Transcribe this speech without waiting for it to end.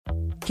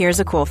Here's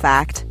a cool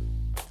fact.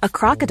 A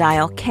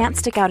crocodile can't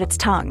stick out its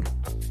tongue.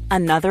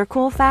 Another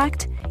cool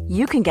fact,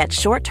 you can get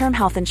short-term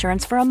health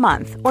insurance for a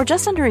month or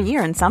just under a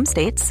year in some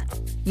states.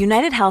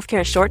 United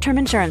Healthcare short-term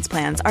insurance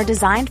plans are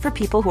designed for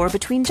people who are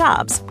between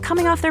jobs,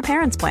 coming off their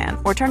parents' plan,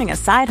 or turning a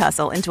side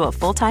hustle into a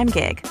full-time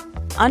gig.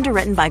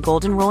 Underwritten by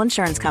Golden Rule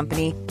Insurance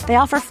Company, they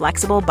offer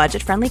flexible,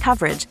 budget-friendly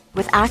coverage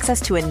with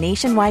access to a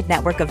nationwide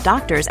network of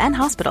doctors and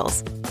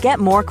hospitals. Get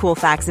more cool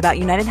facts about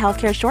United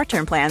Healthcare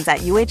short-term plans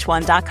at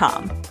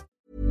uh1.com.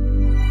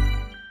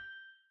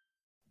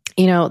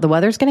 You know, the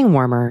weather's getting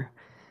warmer,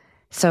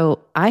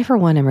 so I, for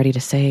one, am ready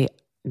to say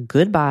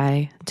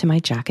goodbye to my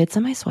jackets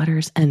and my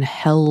sweaters and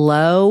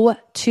hello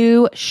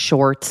to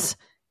shorts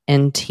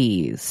and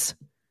tees.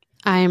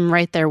 I'm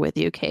right there with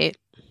you, Kate.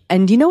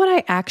 And you know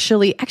what?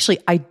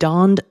 I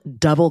donned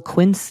double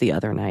quince the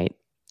other night.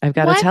 I've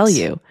got to tell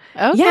you.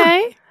 Okay.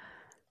 Yeah.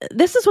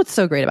 This is what's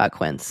so great about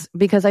quince,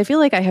 because I feel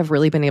like I have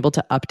really been able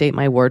to update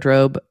my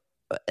wardrobe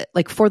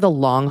like for the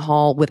long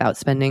haul without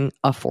spending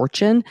a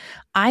fortune.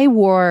 I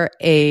wore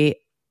a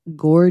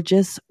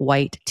gorgeous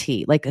white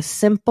tee, like a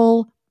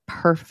simple,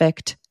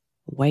 perfect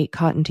white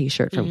cotton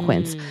t-shirt from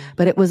Quince,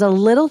 but it was a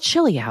little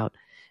chilly out.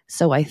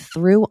 So I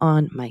threw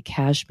on my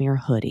cashmere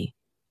hoodie,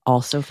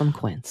 also from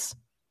Quince.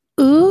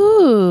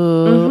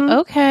 Ooh,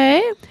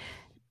 okay.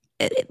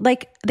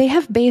 Like, they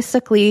have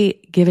basically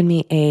given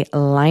me a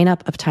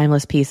lineup of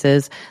timeless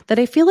pieces that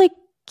I feel like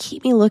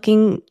keep me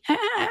looking,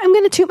 I'm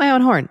going to toot my own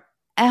horn,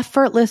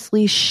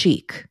 effortlessly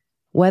chic,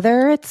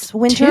 whether it's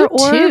winter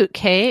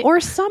or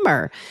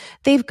summer.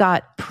 They've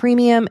got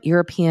premium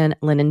European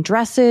linen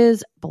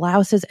dresses,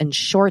 blouses, and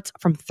shorts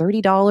from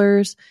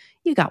 $30.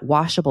 You got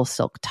washable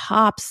silk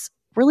tops,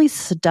 really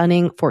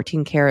stunning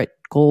 14 karat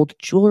gold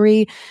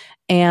jewelry,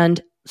 and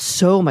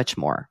so much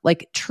more.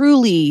 Like,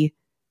 truly,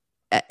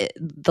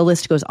 the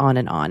list goes on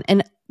and on.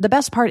 And the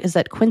best part is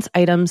that Quince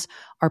items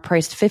are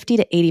priced 50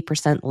 to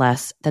 80%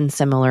 less than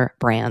similar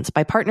brands.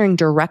 By partnering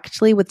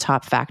directly with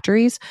top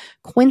factories,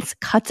 Quince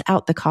cuts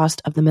out the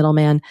cost of the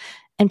middleman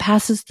and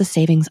passes the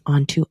savings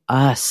on to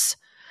us.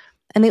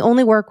 And they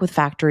only work with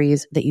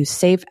factories that use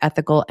safe,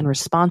 ethical, and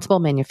responsible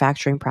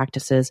manufacturing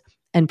practices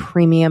and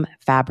premium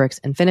fabrics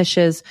and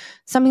finishes,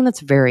 something that's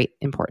very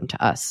important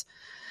to us.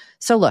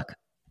 So look,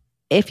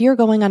 if you're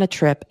going on a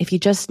trip, if you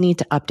just need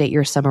to update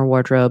your summer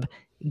wardrobe,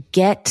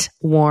 get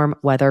warm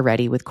weather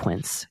ready with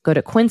Quince. Go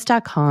to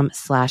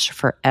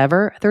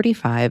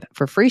quince.com/forever35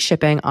 for free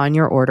shipping on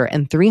your order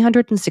and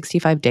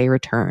 365-day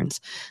returns.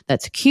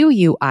 That's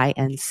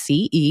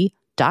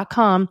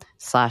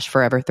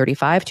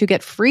QUINCE.com/forever35 to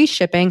get free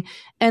shipping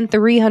and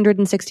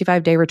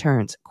 365-day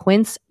returns.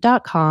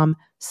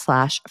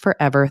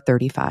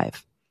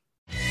 Quince.com/forever35.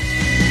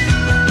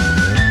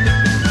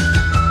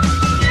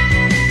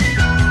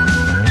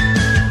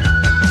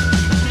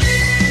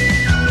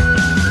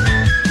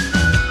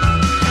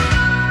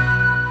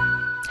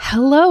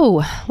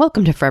 Hello,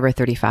 welcome to Forever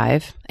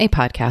 35, a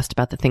podcast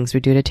about the things we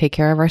do to take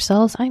care of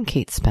ourselves. I'm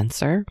Kate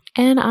Spencer.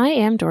 And I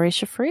am Dory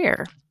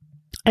Shafrir.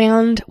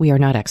 And we are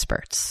not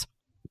experts.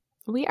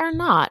 We are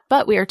not,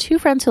 but we are two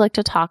friends who like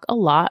to talk a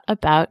lot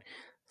about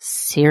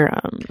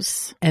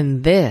serums.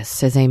 And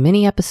this is a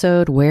mini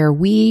episode where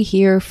we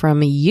hear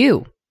from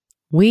you.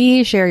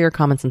 We share your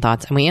comments and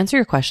thoughts, and we answer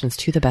your questions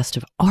to the best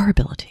of our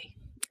ability.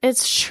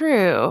 It's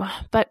true,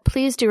 but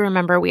please do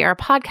remember we are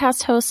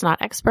podcast hosts,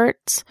 not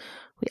experts.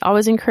 We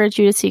always encourage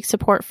you to seek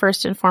support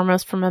first and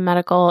foremost from a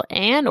medical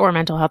and or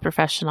mental health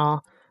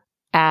professional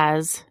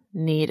as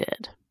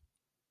needed.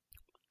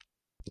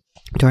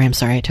 Dory, I'm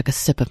sorry, I took a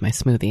sip of my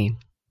smoothie,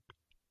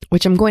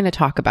 which I'm going to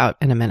talk about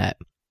in a minute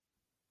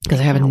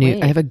because I have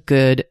a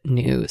good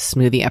new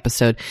smoothie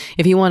episode.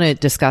 If you want to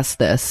discuss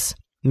this,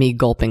 me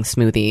gulping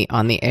smoothie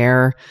on the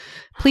air,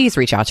 please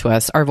reach out to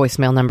us. Our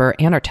voicemail number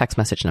and our text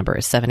message number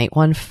is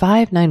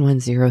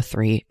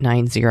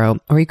 781-591-0390,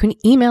 or you can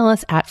email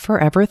us at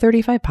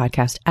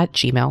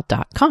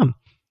forever35podcast@gmail.com.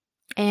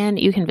 And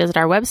you can visit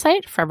our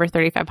website,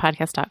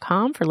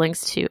 forever35podcast.com, for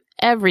links to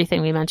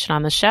everything we mentioned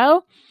on the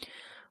show.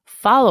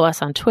 Follow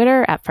us on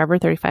Twitter at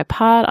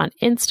Forever35Pod, on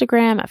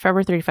Instagram at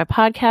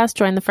Forever35Podcast.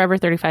 Join the Forever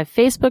 35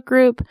 Facebook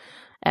group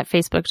at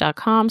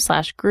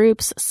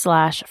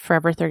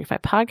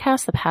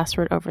facebook.com/groups/Forever35Podcast. The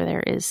password over there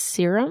is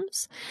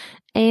serums.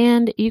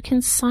 And you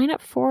can sign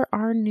up for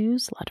our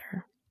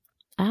newsletter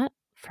at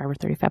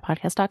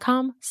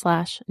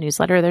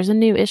Forever35Podcast.com/newsletter. There's a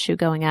new issue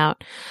going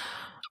out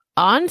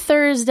on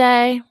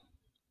Thursday.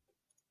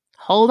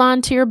 Hold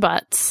on to your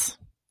butts.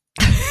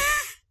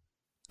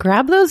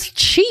 Grab those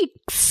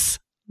cheeks.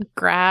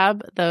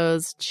 Grab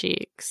those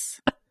cheeks.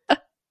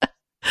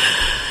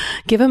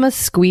 Give them a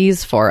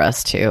squeeze for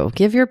us too.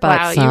 Give your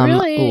butt some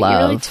love. You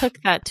really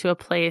took that to a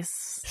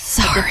place.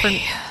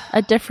 Sorry.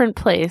 A different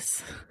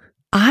place.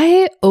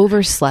 I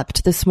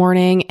overslept this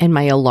morning and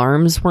my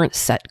alarms weren't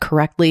set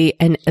correctly.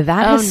 And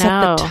that has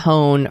set the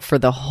tone for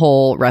the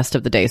whole rest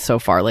of the day so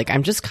far. Like,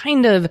 I'm just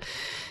kind of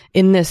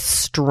in this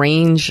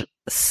strange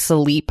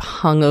sleep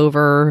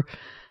hungover,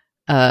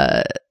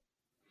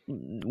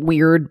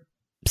 weird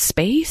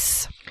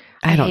space.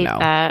 I don't know.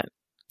 That.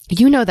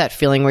 You know that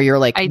feeling where you're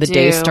like, I the do.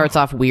 day starts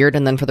off weird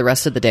and then for the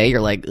rest of the day,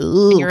 you're like,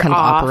 ooh, You're kind of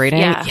off. operating.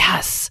 Yeah.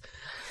 Yes.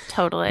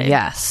 Totally.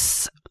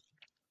 Yes.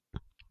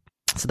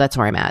 So that's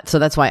where I'm at. So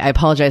that's why I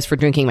apologize for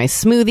drinking my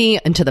smoothie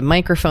into the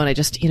microphone. I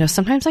just,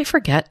 sometimes I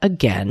forget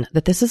again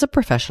that this is a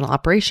professional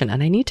operation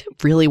and I need to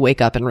really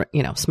wake up and,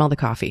 smell the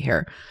coffee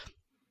here.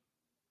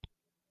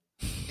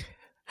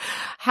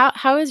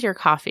 How is your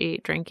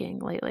coffee drinking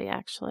lately,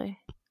 actually?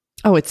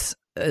 Oh, it's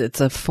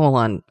a full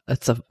on, I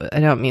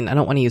don't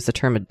want to use the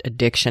term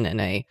addiction in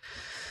a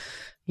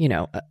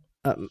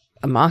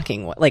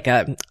mocking way. Like,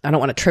 I don't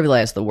want to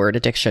trivialize the word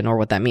addiction or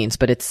what that means,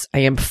 but I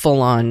am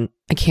full on,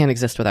 I can't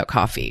exist without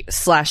coffee.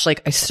 /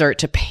 like I start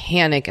to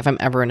panic if I'm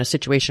ever in a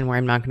situation where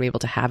I'm not going to be able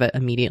to have it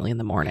immediately in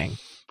the morning.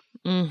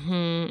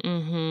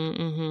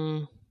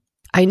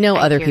 I know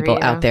other people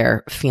out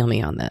there feel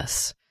me on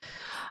this.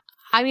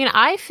 I mean,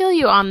 I feel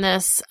you on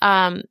this.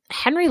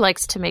 Henry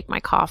likes to make my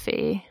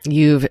coffee.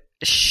 You've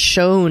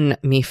shown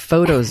me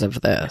photos of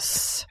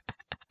this.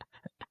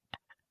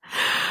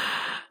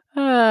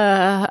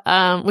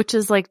 Which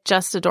is like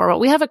just adorable.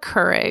 We have a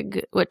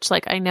Keurig, which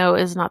like I know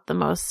is not the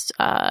most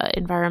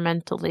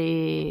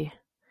environmentally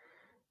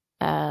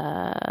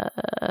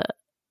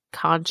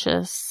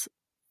conscious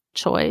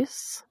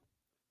choice.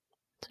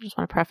 So I just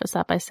want to preface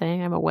that by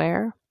saying I'm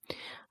aware.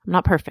 I'm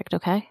not perfect,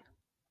 okay?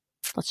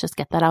 Let's just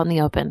get that out in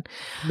the open.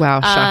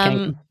 Wow,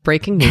 shocking.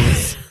 Breaking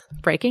news.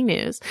 Breaking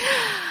news.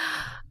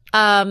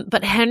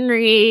 But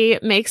Henry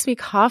makes me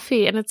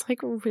coffee and it's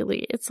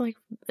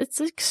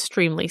it's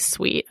extremely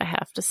sweet, I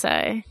have to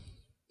say.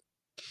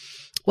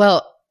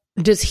 Well,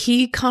 does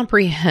he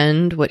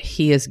comprehend what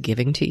he is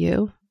giving to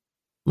you?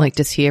 Like,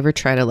 does he ever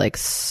try to like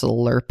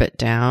slurp it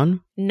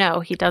down?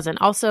 No, he doesn't.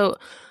 Also,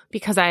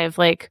 because I've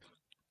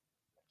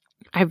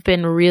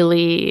been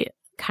really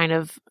kind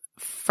of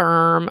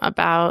firm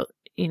about,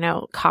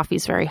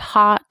 coffee's very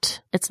hot.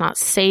 It's not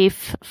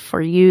safe for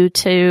you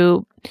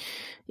to,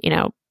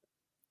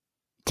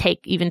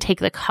 take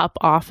the cup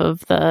off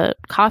of the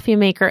coffee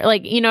maker.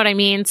 Like, you know what I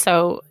mean?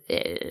 So,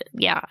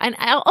 yeah. And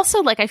I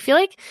also I feel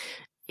like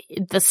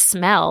the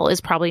smell is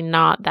probably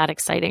not that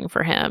exciting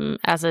for him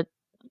as a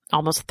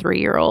almost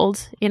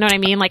 3-year-old. You know what I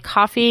mean? Like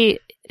coffee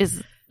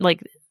is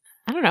like,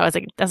 I don't know,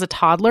 as a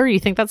toddler, you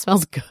think that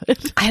smells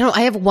good?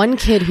 I have one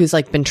kid who's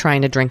like been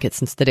trying to drink it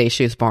since the day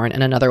she was born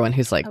and another one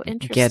who's like,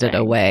 get it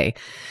away.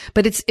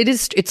 But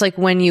it's like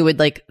when you would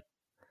like,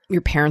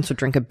 your parents would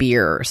drink a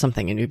beer or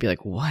something and you'd be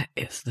like, what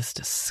is this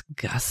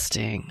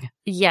disgusting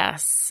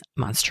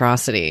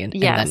monstrosity? And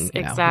then,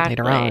 exactly.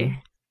 Later on.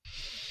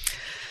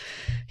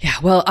 Yeah.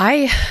 Well,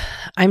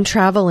 I'm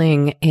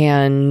traveling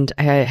and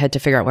I had to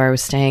figure out where I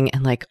was staying.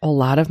 And like a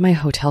lot of my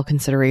hotel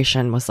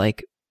consideration was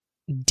like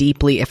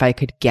deeply if I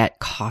could get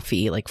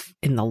coffee like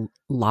in the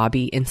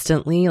lobby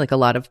instantly. Like a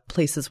lot of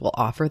places will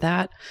offer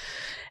that.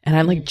 And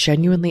I'm like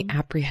genuinely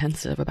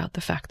apprehensive about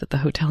the fact that the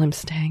hotel I'm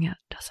staying at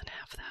doesn't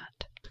have that.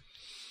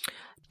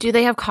 Do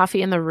they have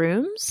coffee in the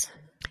rooms?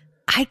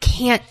 I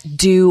can't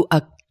do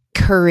a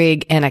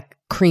Keurig and a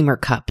creamer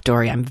cup,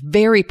 Dory. I'm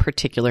very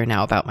particular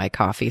now about my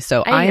coffee.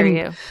 So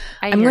I'm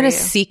going to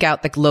seek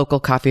out the local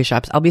coffee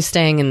shops. I'll be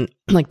staying in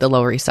like the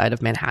Lower East Side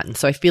of Manhattan.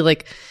 So I feel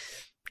like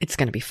it's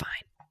going to be fine.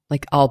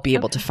 Like I'll be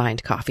able to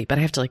find coffee, but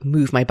I have to like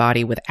move my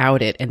body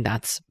without it. And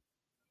that's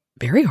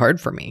very hard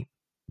for me.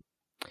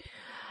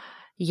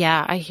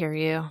 Yeah, I hear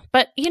you.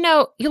 But,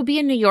 you'll be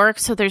in New York,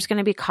 so there's going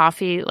to be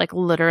coffee like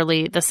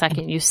literally the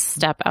second you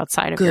step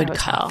outside of your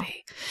hotel.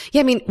 Coffee.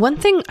 Yeah, I mean, one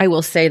thing I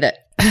will say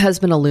that has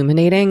been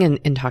illuminating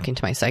in talking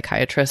to my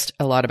psychiatrist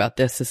a lot about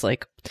this is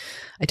like,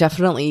 I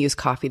definitely use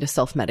coffee to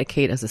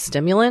self-medicate as a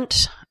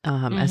stimulant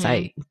as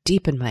I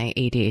deepen my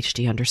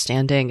ADHD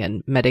understanding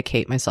and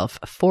medicate myself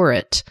for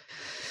it.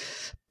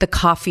 The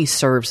coffee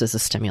serves as a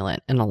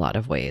stimulant in a lot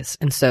of ways.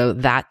 And so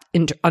that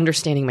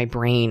understanding my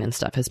brain and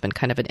stuff has been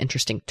kind of an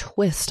interesting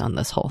twist on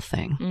this whole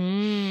thing.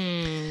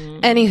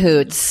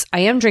 Anywhoots,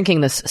 I am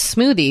drinking this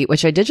smoothie,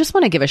 which I did just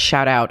want to give a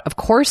shout out. Of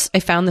course, I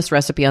found this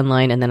recipe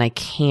online and then I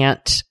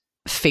can't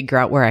figure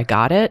out where I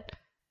got it.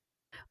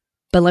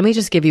 But let me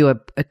just give you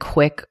a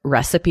quick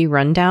recipe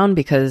rundown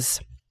because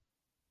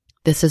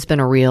this has been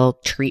a real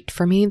treat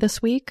for me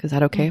this week. Is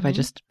that okay if I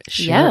just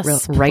share it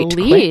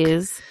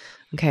quick?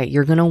 Okay,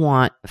 you're going to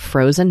want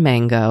frozen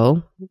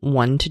mango,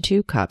 1 to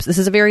 2 cups. This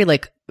is a very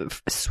like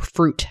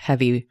fruit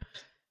heavy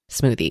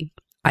smoothie.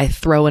 I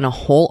throw in a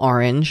whole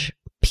orange,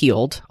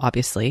 peeled,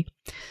 obviously,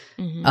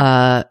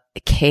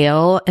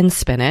 kale and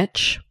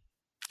spinach,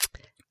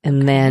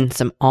 and then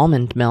some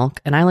almond milk.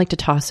 And I like to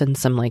toss in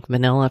some like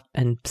vanilla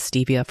and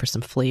stevia for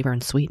some flavor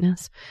and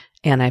sweetness.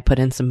 And I put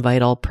in some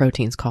Vital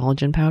Proteins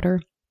collagen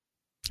powder.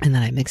 And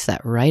then I mix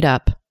that right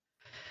up.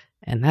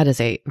 And that is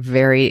a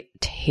very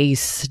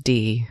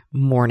tasty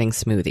morning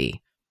smoothie.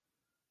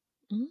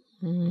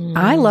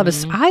 I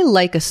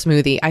like a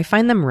smoothie. I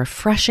find them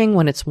refreshing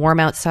when it's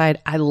warm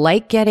outside. I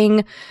like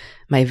getting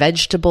my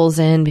vegetables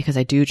in because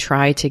I do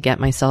try to get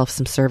myself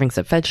some servings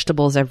of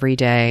vegetables every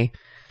day.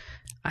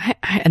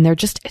 And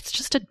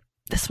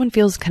this one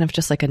feels kind of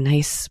just like a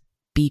nice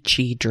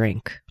beachy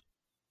drink.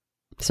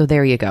 So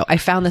there you go. I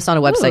found this on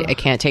a website. I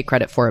can't take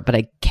credit for it, but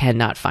I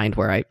cannot find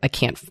where I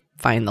can't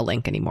find the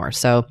link anymore.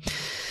 So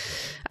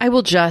I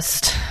will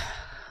just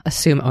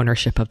assume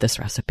ownership of this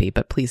recipe,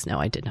 but please know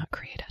I did not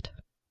create it.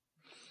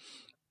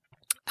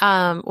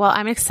 Well,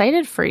 I'm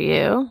excited for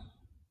you.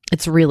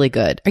 It's really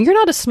good. And you're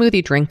not a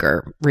smoothie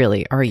drinker,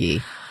 really, are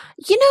you?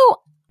 You know,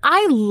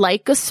 I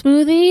like a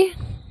smoothie.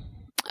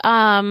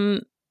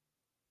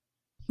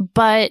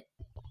 But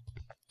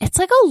it's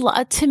like a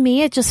lot, to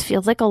me, it just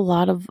feels like a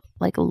lot of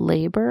like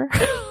labor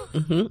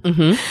and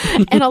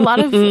a lot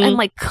of, and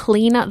like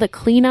the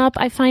cleanup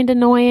I find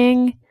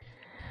annoying.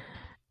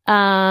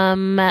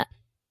 And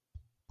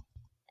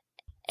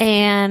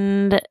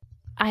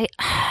I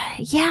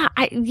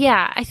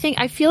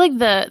feel like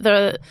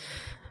the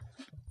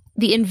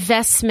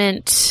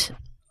investment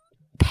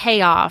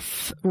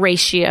payoff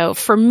ratio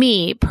for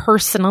me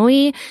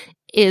personally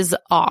is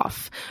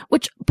off,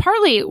 which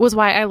partly was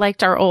why I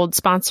liked our old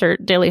sponsor,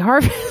 Daily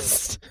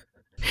Harvest,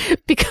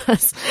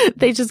 because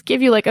they just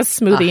give you like a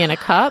smoothie in a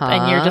cup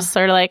and you're just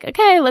sort of like,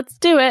 okay, let's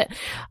do it.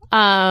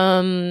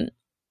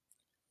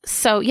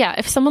 So yeah,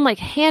 if someone like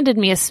handed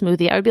me a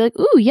smoothie, I would be like,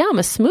 ooh, yum,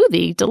 a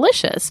smoothie,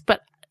 delicious.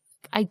 But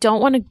I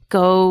don't want to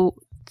go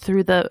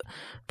through the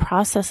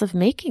process of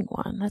making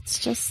one. That's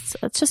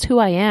just who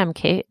I am,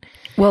 Kate.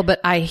 Well, but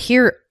I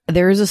hear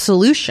there is a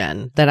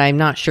solution that I'm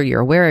not sure you're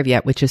aware of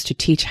yet, which is to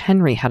teach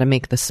Henry how to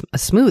make a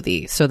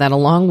smoothie so that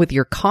along with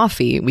your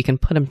coffee, we can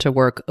put him to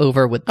work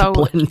over with the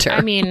blender.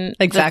 I mean,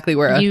 exactly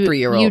where a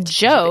 3-year-old. You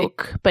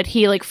joke, but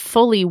he like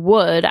fully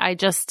would. I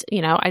just,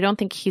 I don't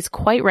think he's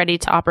quite ready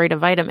to operate a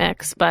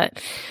Vitamix,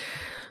 but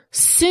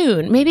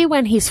soon, maybe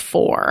when he's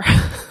 4.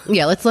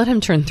 Yeah, let's let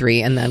him turn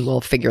 3 and then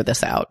we'll figure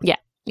this out. Yeah.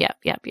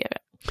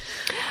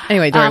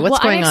 Anyway, Dory, what's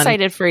going on? I'm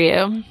excited for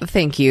you.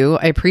 Thank you.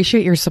 I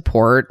appreciate your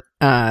support.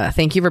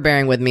 Thank you for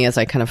bearing with me as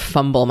I kind of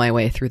fumble my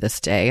way through this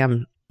day. I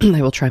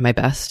will try my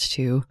best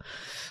to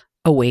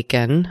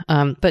awaken.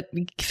 But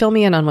fill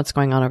me in on what's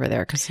going on over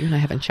there, because you and I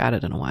haven't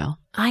chatted in a while.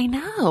 I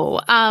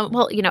know.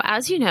 Well,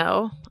 as you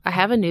know, I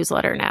have a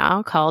newsletter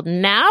now called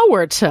Now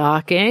We're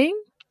Talking.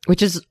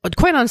 Which is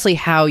quite honestly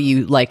how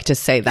you like to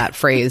say that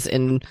phrase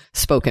in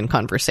spoken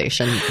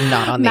conversation,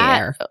 not on the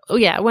air.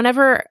 Yeah.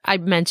 Whenever I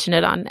mention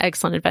it on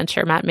Excellent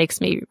Adventure, Matt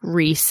makes me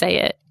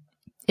re-say it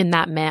in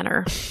that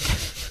manner.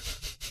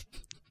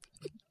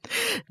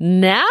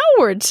 Now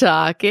we're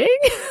talking.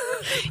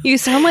 You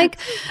sound like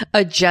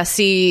a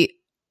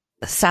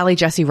Sally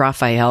Jesse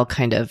Raphael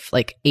kind of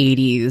like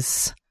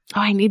 80s. Oh,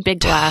 I need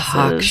big glasses.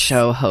 Talk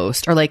show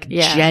host, or like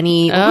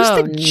Jenny. Who's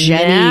the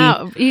Jenny?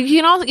 Now.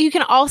 You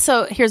can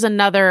also, here's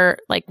another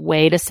like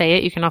way to say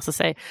it. You can also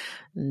say,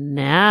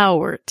 now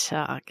we're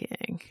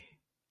talking.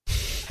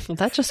 Well,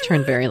 that just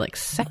turned very like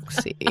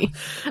sexy.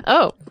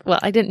 Oh, well,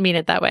 I didn't mean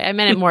it that way. I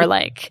meant it more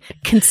like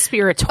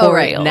conspiratorial. Oh,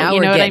 right. Now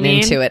we're getting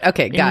into it.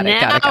 Okay. Got it.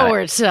 Now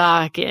we're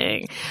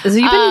talking. So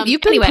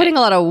you've been putting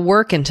a lot of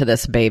work into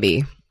this,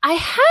 baby. I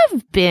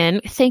have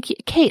been. Thank you,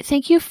 Kate.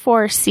 Thank you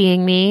for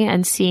seeing me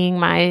and seeing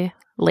my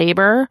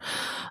labor.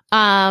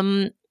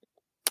 Yeah,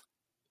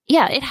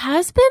 it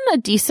has been a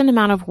decent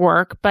amount of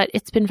work, but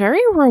it's been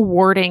very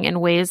rewarding in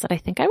ways that I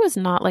think I was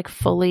not like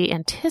fully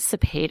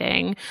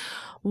anticipating.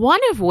 One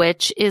of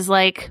which is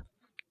like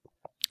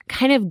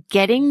kind of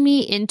getting me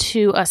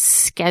into a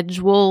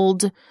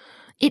scheduled,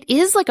 it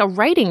is like a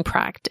writing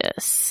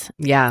practice.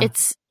 Yeah.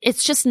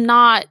 It's just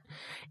not,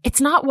 it's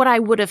not what I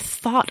would have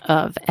thought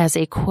of as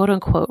a quote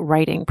unquote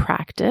writing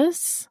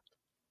practice,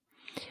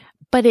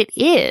 but it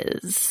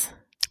is.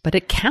 But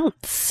it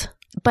counts.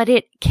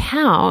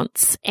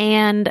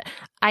 And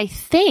I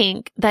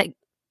think that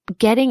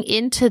getting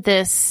into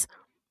this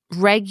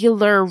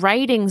regular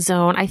writing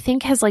zone, I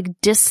think has like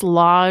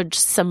dislodged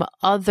some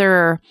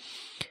other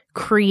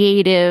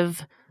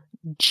creative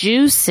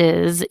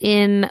juices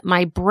in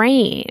my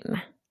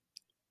brain.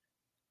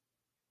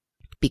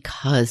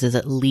 Because is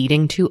it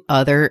leading to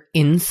other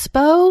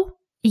inspo?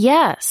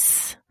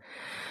 Yes.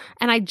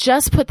 And I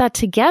just put that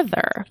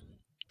together.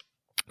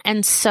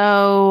 And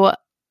so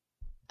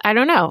I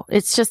don't know.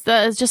 It's just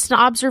an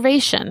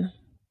observation.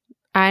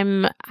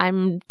 I'm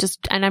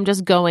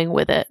just going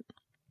with it.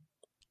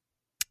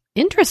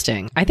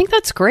 Interesting. I think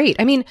that's great.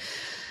 I mean,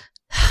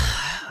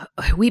 and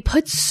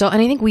I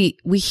think we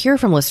hear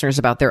from listeners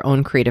about their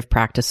own creative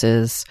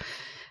practices.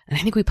 And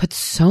I think we put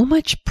so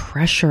much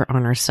pressure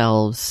on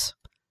ourselves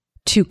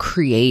to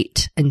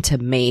create and to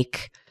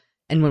make.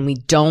 And when we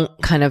don't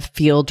kind of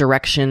feel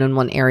direction in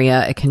one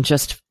area, it can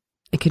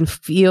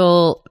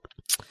feel,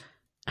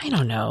 I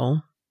don't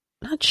know,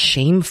 not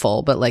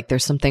shameful, but like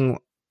there's something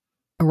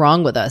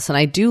wrong with us. And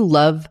I do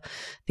love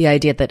the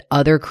idea that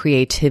other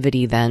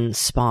creativity then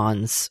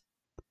spawns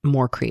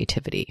more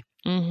creativity.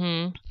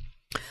 Mm-hmm.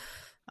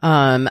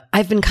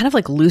 I've been kind of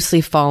like loosely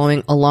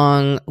following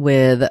along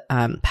with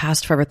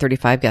past Forever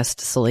 35 guest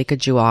Suleika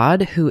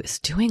Jawad, who is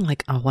doing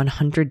like a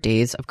 100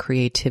 days of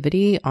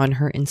creativity on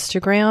her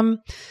Instagram.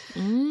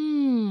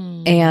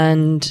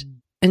 And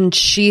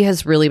she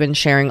has really been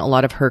sharing a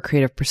lot of her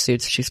creative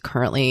pursuits. She's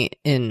currently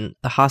in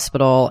the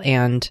hospital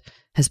and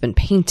has been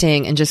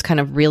painting and just kind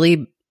of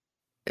really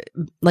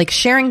like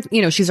sharing,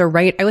 she's a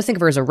writer. I always think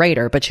of her as a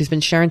writer, but she's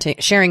been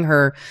sharing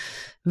her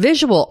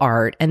visual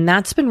art. And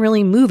that's been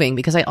really moving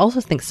because I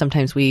also think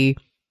sometimes we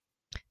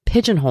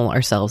pigeonhole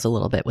ourselves a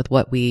little bit with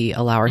what we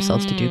allow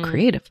ourselves to do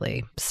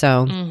creatively.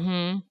 So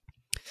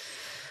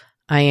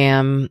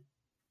I'm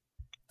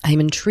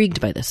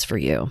intrigued by this for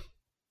you.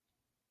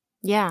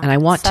 Yeah. And I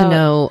want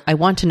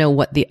to know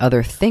what the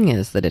other thing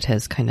is that it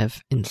has kind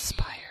of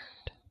inspired.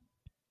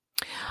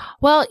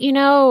 Well,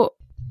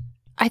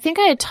 I think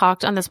I had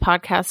talked on this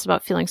podcast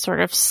about feeling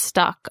sort of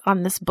stuck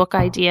on this book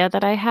idea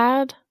that I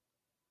had.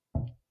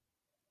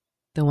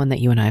 The one that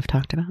you and I have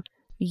talked about?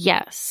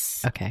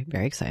 Yes. Okay.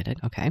 Very excited.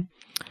 Okay.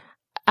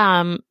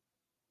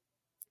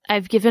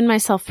 I've given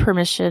myself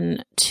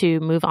permission to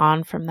move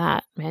on from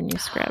that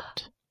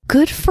manuscript.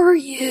 Good for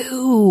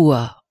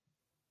you.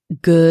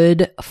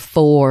 Good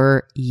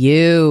for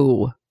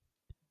you.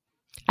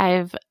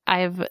 I've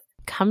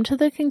come to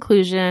the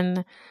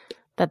conclusion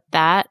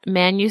that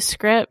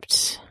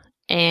manuscript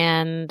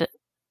and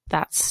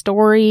that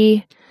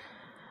story,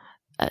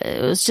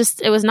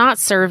 it was not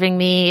serving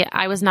me.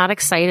 I was not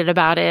excited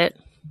about it.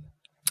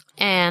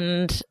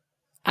 And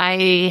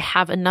I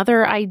have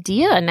another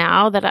idea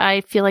now that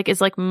I feel like is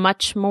like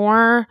much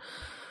more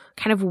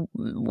kind of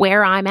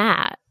where I'm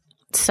at.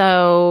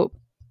 So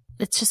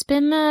it's just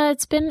been,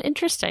 it's been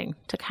interesting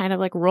to kind of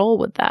like roll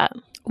with that.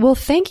 Well,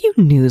 thank you,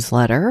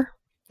 newsletter.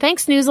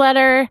 Thanks,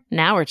 newsletter.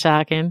 Now we're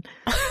talking.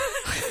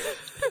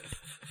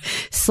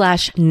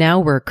 / now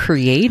we're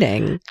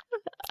creating.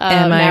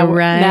 Am I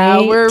right?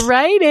 Now we're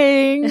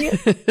writing.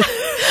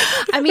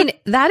 I mean,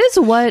 that is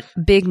what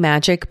Big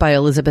Magic by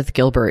Elizabeth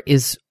Gilbert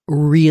is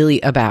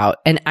really about.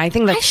 And I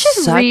think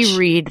that's I should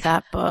reread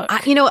that book. I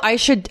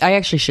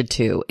actually should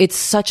too. It's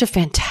such a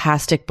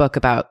fantastic book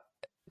about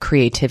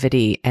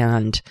creativity,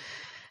 and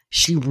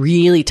she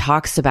really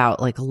talks about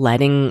like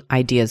letting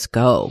ideas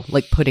go,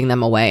 like putting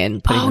them away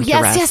and putting them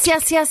to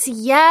rest.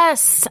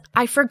 Yes.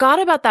 I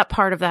forgot about that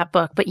part of that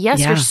book, but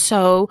yes, you're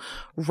so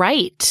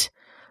right.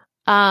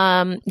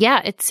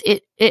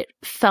 It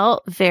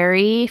felt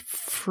very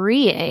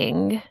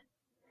freeing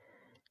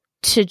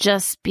to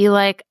just be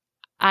like,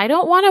 I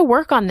don't want to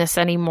work on this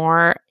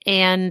anymore.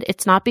 And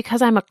it's not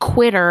because I'm a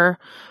quitter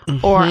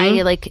or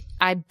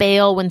I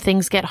bail when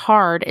things get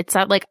hard. It's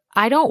that like,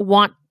 I don't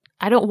want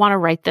to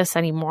write this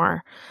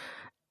anymore.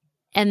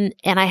 And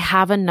I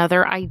have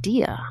another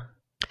idea.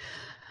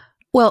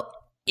 Well,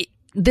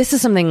 this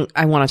is something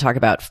I want to talk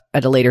about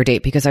at a later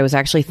date because I was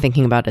actually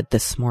thinking about it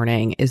this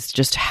morning, is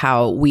just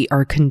how we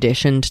are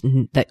conditioned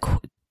that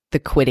the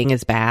quitting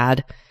is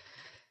bad.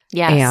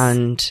 Yes.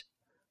 And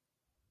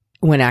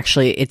when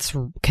actually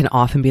can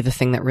often be the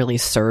thing that really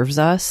serves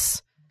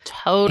us.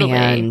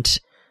 Totally.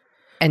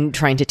 And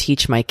trying to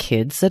teach my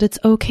kids that it's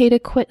okay to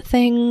quit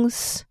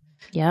things.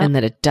 Yeah. And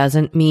that it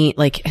doesn't mean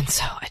like, and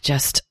so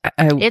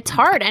it's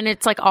hard. And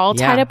it's like all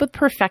tied up with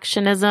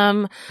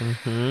perfectionism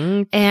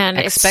and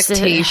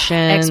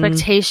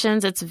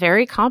expectations. It's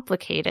very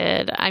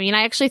complicated. I mean,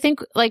 I actually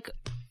think like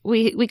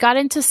we got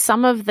into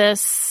some of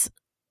this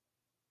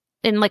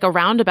in like a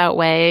roundabout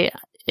way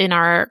in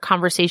our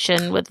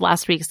conversation with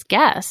last week's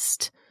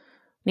guest,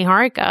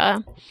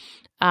 Niharika.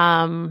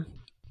 And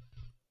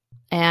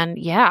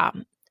yeah,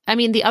 I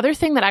mean, the other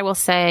thing that I will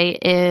say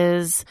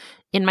is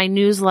in my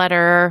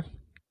newsletter,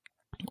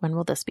 when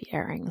will this be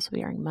airing? This will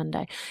be airing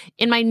Monday.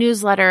 In my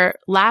newsletter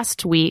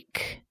last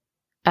week,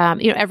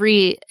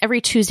 every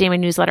Tuesday in my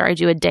newsletter, I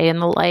do a day in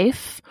the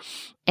life.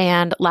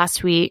 And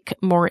last week,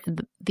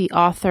 the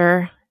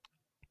author,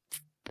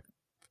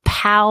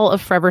 pal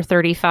of Forever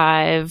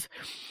 35,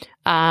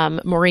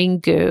 Maureen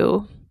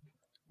Gu,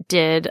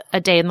 did a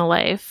day in the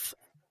life,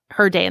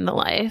 her day in the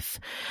life.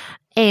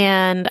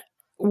 And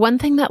one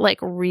thing that like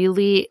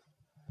really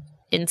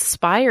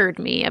inspired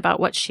me about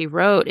what she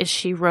wrote is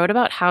she wrote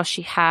about how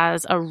she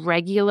has a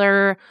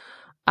regular,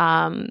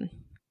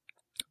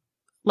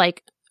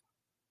 like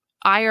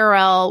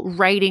IRL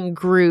writing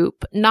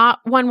group, not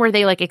one where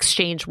they like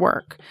exchange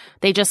work.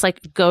 They just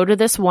like go to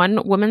this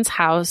one woman's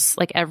house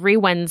like every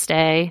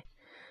Wednesday.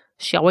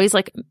 She always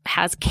like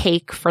has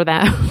cake for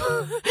them.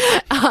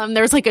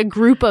 There's like a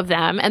group of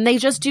them and they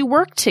just do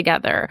work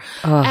together.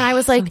 And I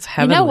was like,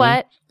 you know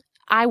what?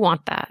 I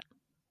want that.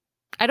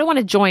 I don't want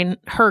to join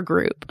her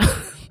group,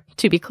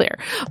 to be clear,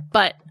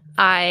 but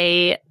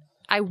I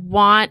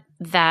want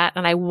that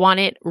and I want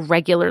it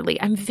regularly.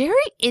 I'm very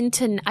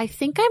I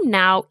think I'm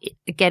now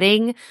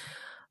getting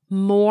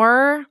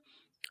more,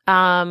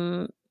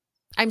 I'm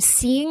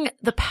seeing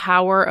the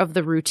power of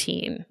the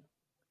routine.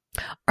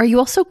 Are you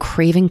also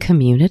craving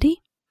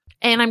community?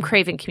 And I'm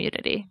craving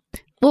community.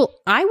 Well,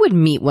 I would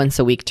meet once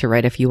a week to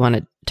write if you want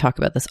to talk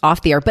about this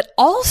off the air, but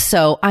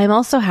also I'm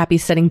also happy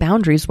setting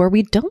boundaries where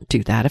we don't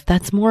do that if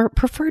that's more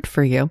preferred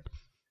for you.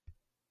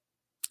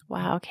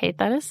 Wow, Kate,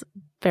 that is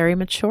very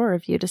mature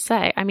of you to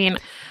say. I mean,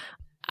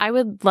 I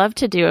would love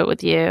to do it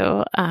with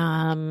you.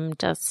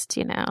 Just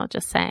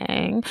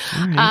saying.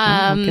 All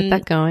right, we'll get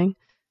that going.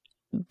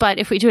 But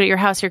if we do it at your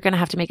house, you're going to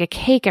have to make a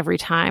cake every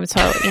time.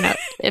 So,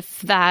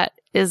 if that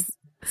is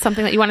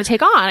something that you want to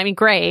take on, I mean,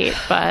 great,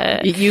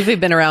 but You've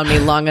been around me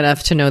long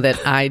enough to know that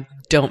I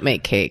don't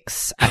make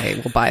cakes. I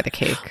will buy the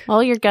cake.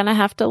 Well, you're going to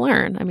have to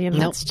learn. I mean,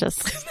 it's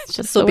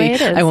just the way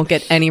it is. I won't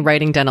get any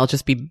writing done. I'll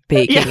just be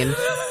baking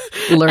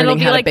and learning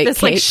how to bake cakes.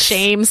 It'll be like this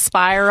shame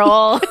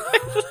spiral.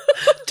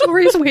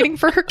 Tori's waiting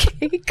for her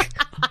cake.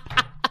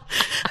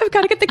 I've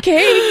got to get the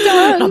cake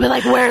done. I'll be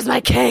like, where's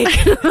my cake?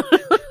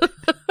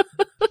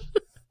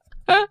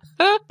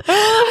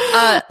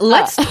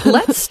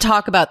 Let's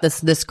talk about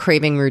this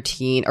craving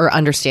routine or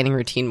understanding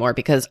routine more,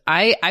 because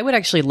I would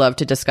actually love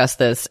to discuss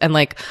this. And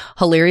like,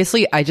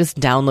 hilariously, I just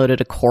downloaded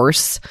a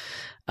course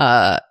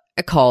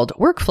called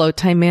Workflow,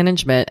 Time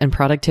Management, and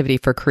Productivity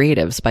for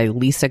Creatives by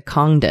Lisa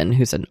Congdon,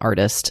 who's an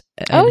artist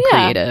and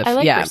creative. I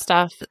like her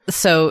stuff.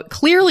 So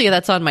clearly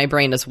that's on my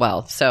brain as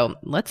well. So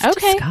let's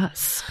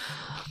discuss.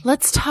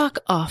 Let's talk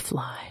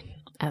offline,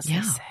 as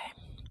they say.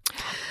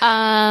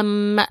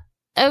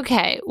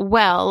 Okay,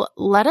 well,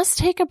 let us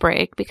take a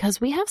break because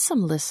we have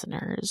some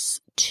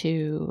listeners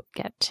to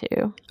get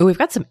to. Ooh, we've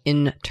got some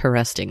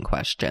interesting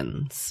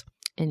questions.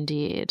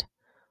 Indeed.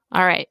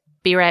 All right,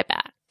 be right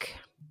back.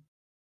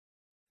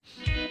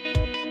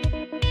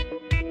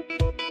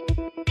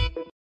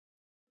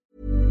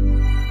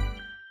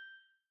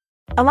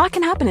 A lot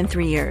can happen in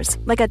 3 years,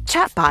 like a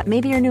chatbot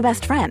may be your new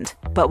best friend.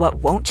 But what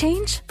won't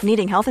change?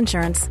 Needing health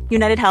insurance.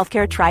 United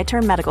Healthcare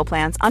Tri-Term Medical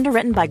Plans,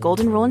 underwritten by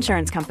Golden Rule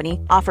Insurance Company,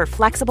 offer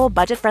flexible,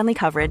 budget-friendly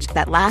coverage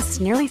that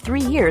lasts nearly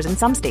 3 years in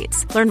some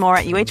states. Learn more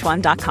at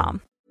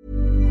uh1.com.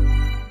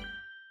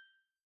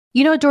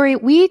 You know, Doree,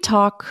 we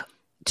talk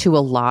to a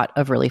lot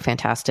of really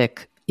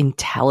fantastic,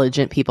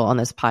 intelligent people on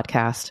this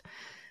podcast.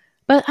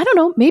 But I don't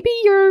know, maybe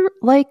you're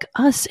like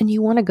us and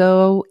you want to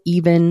go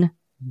even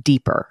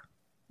deeper.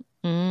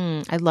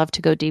 I'd love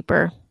to go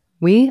deeper.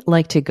 We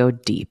like to go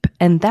deep.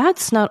 And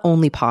that's not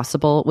only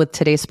possible with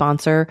today's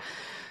sponsor,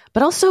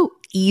 but also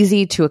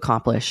easy to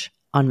accomplish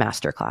on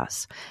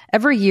Masterclass.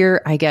 Every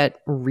year, I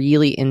get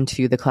really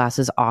into the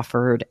classes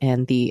offered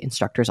and the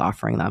instructors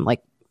offering them.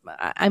 Like,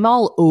 I'm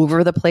all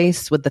over the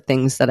place with the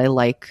things that I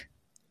like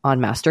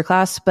on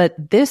Masterclass.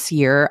 But this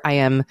year, I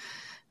am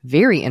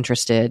very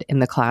interested in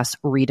the class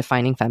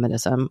Redefining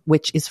Feminism,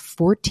 which is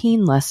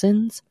 14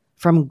 lessons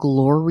from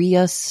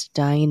Gloria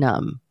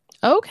Steinem.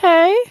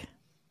 Okay.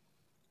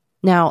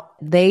 Now,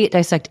 they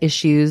dissect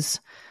issues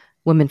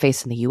women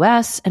face in the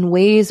U.S. and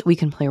ways we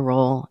can play a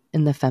role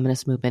in the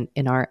feminist movement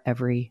in our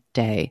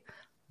everyday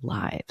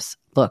lives.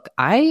 Look,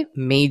 I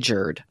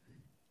majored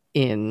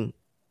in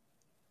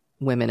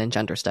women and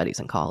gender studies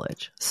in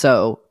college,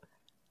 so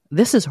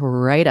this is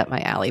right up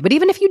my alley. But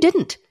even if you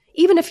didn't,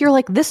 even if you're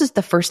like, this is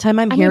the first time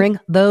I'm hearing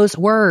those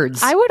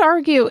words. I would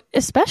argue,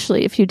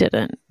 especially if you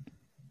didn't.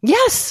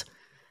 Yes.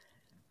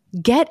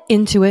 Get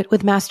into it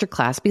with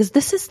Masterclass, because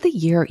this is the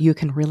year you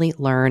can really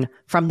learn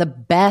from the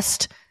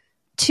best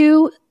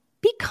to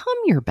become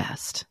your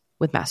best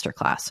with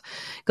Masterclass.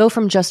 Go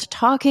from just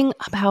talking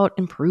about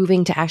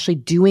improving to actually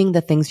doing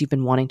the things you've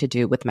been wanting to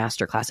do with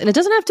Masterclass. And it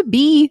doesn't have to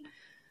be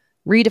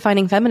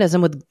redefining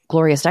feminism with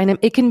Gloria Steinem.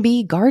 It can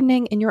be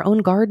gardening in your own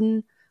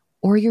garden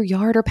or your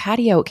yard or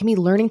patio. It can be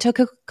learning to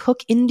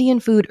cook Indian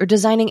food or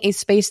designing a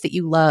space that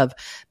you love.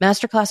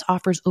 Masterclass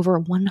offers over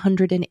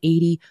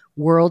 180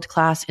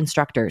 world-class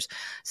instructors.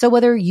 So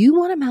whether you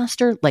want to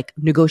master like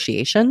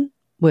negotiation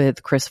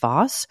with Chris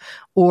Voss,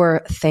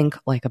 or think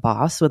like a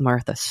boss with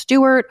Martha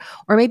Stewart,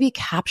 or maybe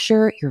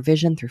capture your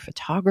vision through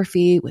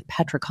photography with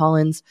Petra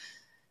Collins,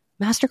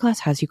 Masterclass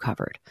has you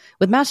covered.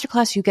 With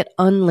Masterclass, you get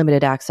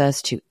unlimited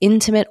access to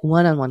intimate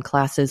one-on-one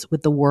classes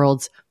with the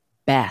world's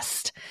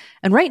best.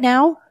 And right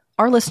now,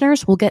 our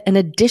listeners will get an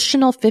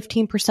additional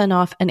 15%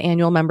 off an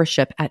annual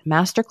membership at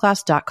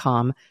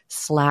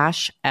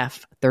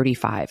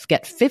masterclass.com/F35.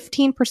 Get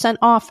 15%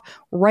 off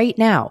right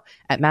now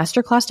at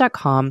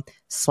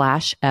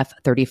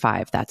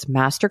masterclass.com/F35. That's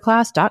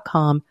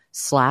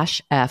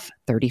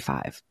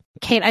masterclass.com/F35.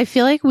 Kate, I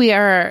feel like we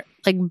are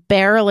like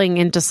barreling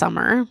into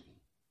summer.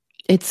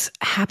 It's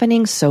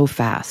happening so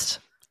fast.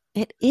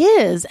 It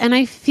is. And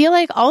I feel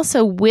like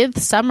also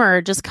with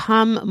summer just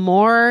come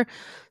more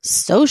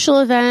social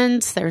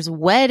events. There's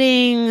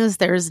weddings,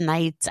 there's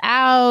nights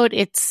out,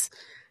 it's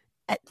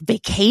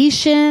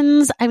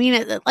vacations. I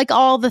mean, like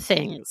all the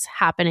things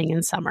happening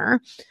in summer.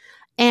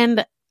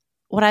 And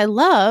what I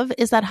love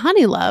is that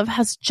Honeylove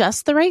has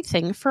just the right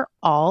thing for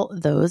all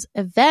those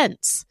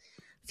events.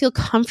 Feel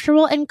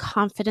comfortable and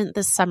confident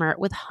this summer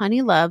with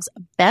Honeylove's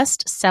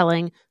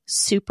best-selling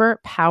Super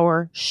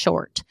Power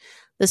Short.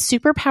 The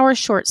Super Power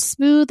Short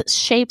smooths,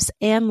 shapes,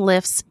 and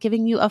lifts,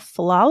 giving you a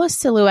flawless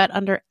silhouette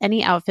under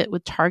any outfit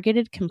with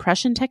targeted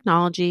compression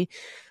technology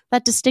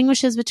that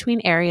distinguishes between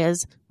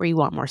areas where you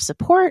want more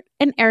support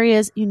and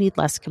areas you need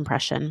less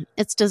compression.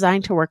 It's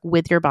designed to work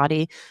with your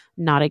body,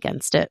 not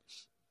against it.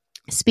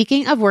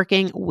 Speaking of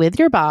working with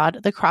your bod,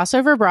 the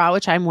crossover bra,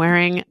 which I'm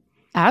wearing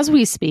as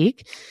we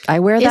speak. I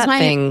wear that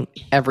thing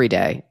every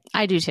day.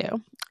 I do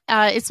too.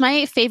 It's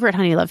my favorite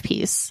Honeylove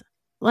piece.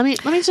 Let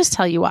me just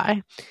tell you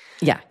why.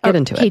 Yeah, get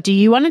into it. Okay, do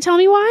you want to tell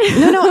me why?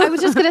 No, I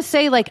was just going to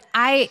say, like,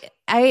 I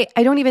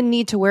don't even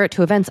need to wear it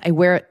to events. I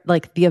wear it,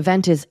 like, the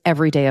event is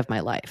every day of my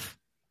life.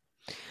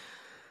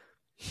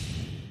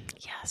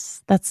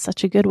 Yes, that's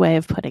such a good way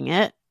of putting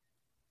it.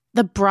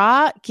 The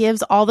bra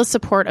gives all the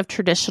support of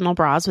traditional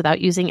bras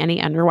without using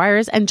any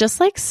underwires. And just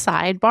like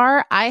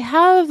sidebar, I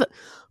have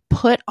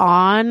put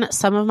on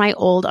some of my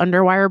old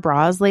underwire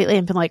bras lately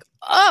and been like,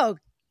 oh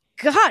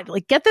God,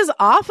 like, get this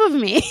off of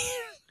me.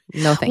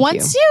 No, thank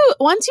once you.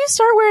 Once you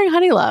start wearing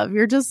Honey Love,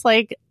 you're just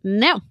like,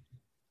 no,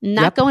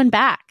 not going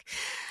back.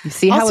 You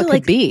see how Also, it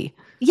could be.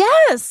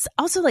 Yes.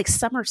 Also, like,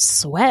 summer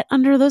sweat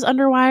under those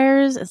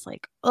underwires is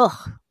like,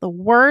 ugh, the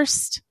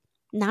worst.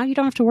 Now you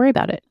don't have to worry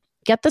about it.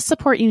 Get the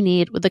support you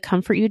need with the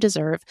comfort you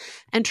deserve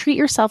and treat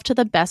yourself to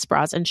the best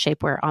bras and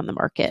shapewear on the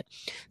market.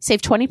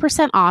 Save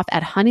 20% off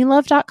at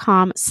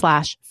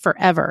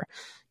honeylove.com/forever.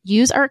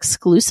 Use our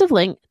exclusive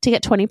link to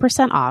get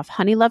 20% off,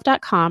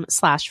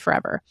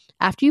 honeylove.com/forever.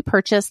 After you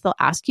purchase, they'll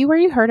ask you where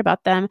you heard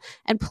about them,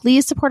 and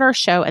please support our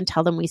show and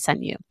tell them we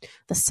sent you.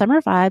 The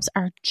summer vibes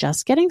are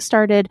just getting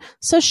started,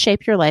 so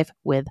shape your life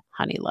with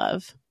Honey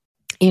Love.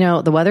 You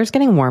know, the weather's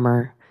getting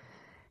warmer,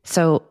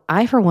 so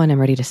I, for one, am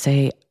ready to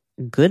say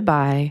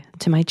goodbye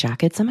to my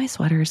jackets and my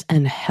sweaters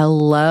and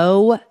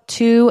hello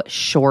to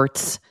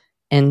shorts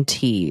and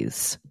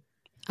tees.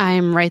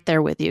 I'm right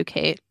there with you,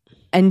 Kate.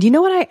 And you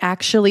know what? I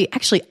actually,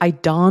 I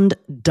donned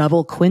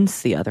double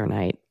quince the other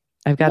night.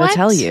 I've got to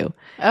tell you.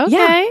 Okay.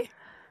 Yeah.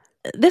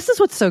 This is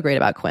what's so great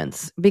about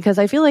quince, because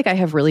I feel like I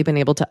have really been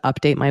able to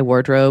update my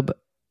wardrobe,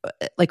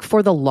 like,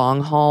 for the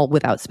long haul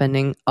without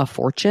spending a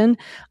fortune.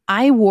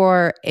 I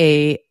wore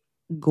a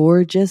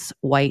gorgeous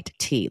white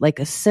tee, like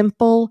a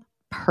simple,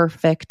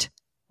 perfect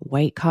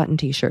white cotton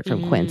t-shirt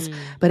from Quince,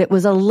 but it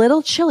was a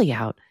little chilly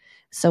out.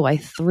 So I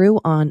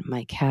threw on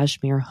my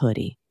cashmere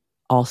hoodie,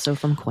 also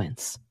from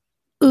Quince.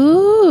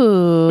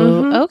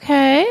 Ooh,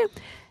 okay.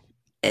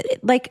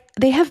 Like,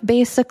 they have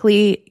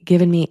basically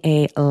given me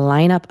a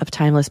lineup of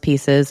timeless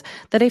pieces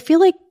that I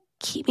feel like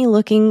keep me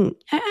looking,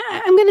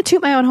 I'm going to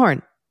toot my own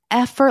horn,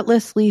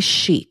 effortlessly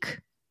chic,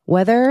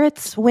 whether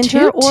it's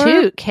winter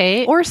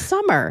or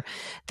summer.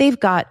 They've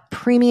got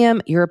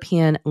premium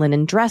European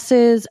linen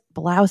dresses,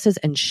 blouses,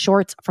 and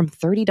shorts from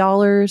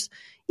 $30.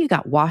 You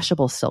got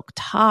washable silk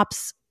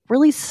tops,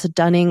 really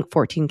stunning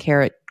 14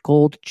 karat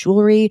gold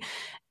jewelry,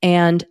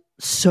 and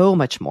so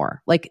much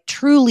more. Like,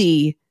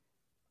 truly,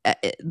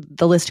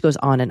 the list goes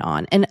on and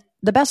on. And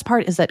the best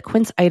part is that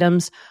Quince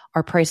items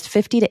are priced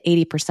 50 to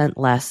 80%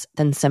 less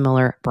than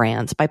similar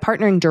brands. By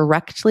partnering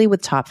directly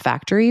with top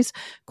factories,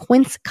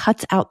 Quince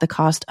cuts out the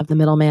cost of the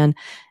middleman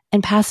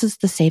and passes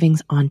the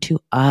savings on to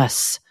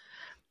us.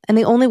 And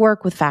they only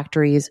work with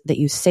factories that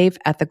use safe,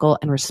 ethical,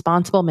 and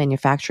responsible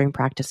manufacturing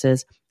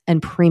practices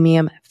and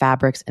premium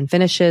fabrics and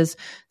finishes,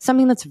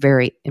 something that's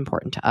very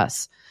important to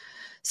us.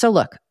 So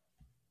look,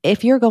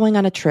 if you're going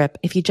on a trip,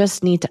 if you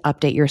just need to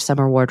update your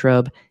summer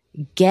wardrobe,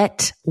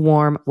 get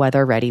warm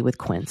weather ready with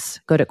Quince.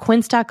 Go to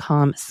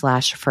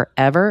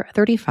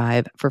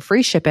quince.com/forever35 for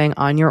free shipping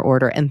on your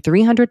order and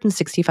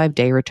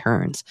 365-day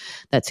returns.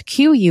 That's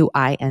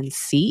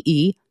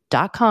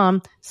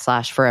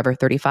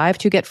QUINCE.com/forever35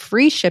 to get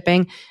free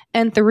shipping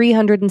and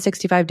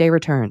 365-day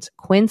returns.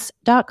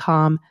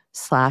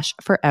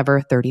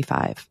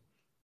 Quince.com/forever35.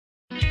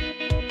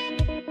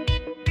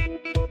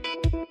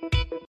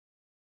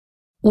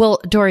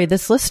 Well, Doree,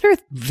 this listener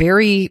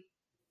very,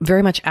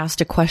 very much asked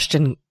a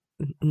question,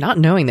 not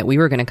knowing that we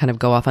were going to kind of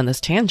go off on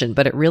this tangent,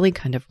 but it really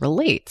kind of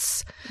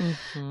relates.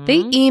 Mm-hmm.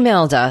 They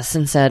emailed us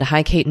and said,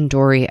 "Hi, Kate and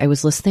Doree. I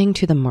was listening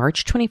to the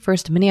March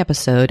 21st mini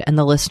episode, and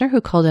the listener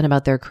who called in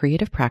about their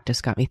creative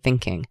practice got me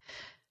thinking,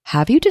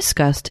 have you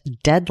discussed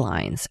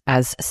deadlines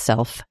as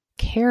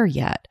self-care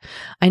yet?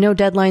 I know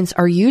deadlines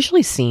are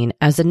usually seen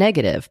as a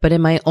negative, but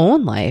in my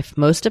own life,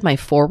 most of my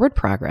forward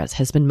progress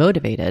has been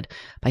motivated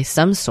by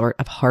some sort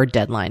of hard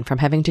deadline, from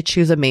having to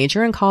choose a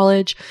major in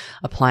college,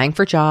 applying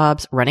for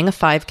jobs, running a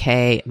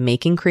 5K,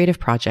 making creative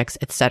projects,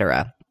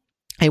 etc.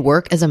 I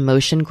work as a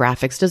motion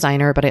graphics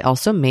designer, but I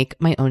also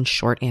make my own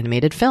short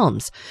animated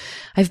films.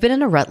 I've been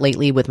in a rut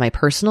lately with my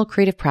personal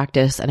creative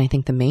practice, and I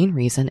think the main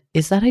reason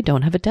is that I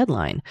don't have a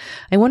deadline.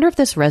 I wonder if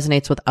this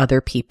resonates with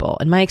other people.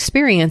 In my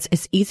experience,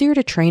 it's easier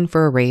to train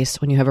for a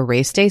race when you have a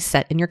race day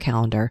set in your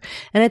calendar,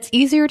 and it's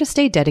easier to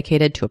stay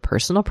dedicated to a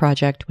personal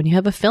project when you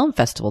have a film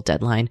festival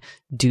deadline,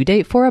 due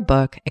date for a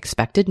book,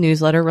 expected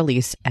newsletter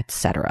release,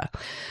 etc.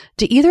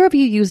 Do either of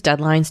you use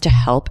deadlines to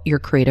help your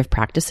creative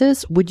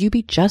practices? Would you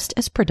be just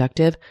as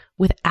productive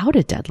without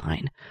a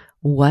deadline?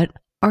 What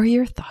are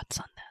your thoughts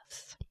on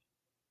this?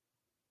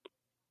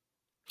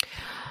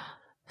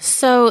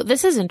 So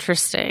this is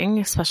interesting,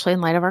 especially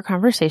in light of our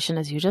conversation,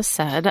 as you just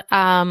said.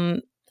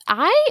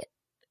 I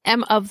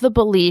am of the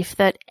belief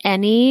that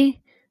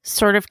any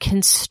sort of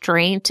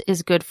constraint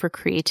is good for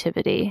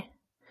creativity.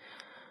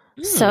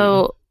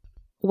 So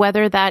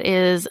whether that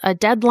is a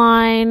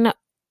deadline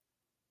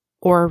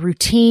or a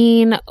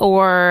routine,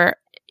 or,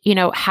 you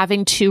know,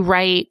 having to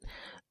write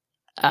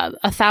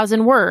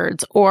 1,000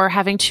 words, or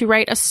having to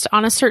write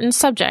on a certain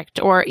subject,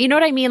 or, you know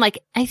what I mean? Like,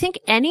 I think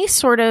any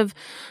sort of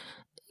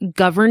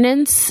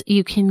governance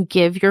you can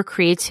give your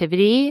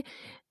creativity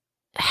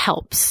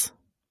helps.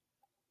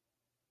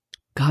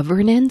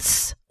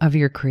 Governance of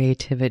your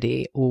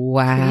creativity.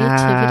 Wow.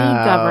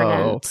 Creativity,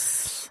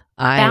 governance,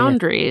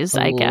 boundaries,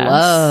 I guess.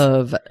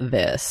 Love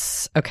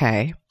this.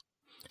 Okay.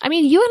 I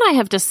mean, you and I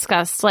have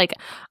discussed, like,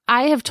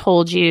 I have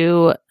told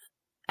you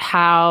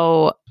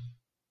how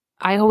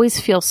I always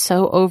feel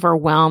so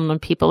overwhelmed when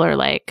people are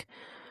like,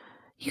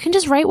 you can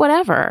just write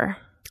whatever.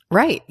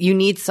 Right. You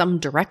need some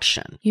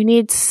direction. You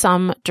need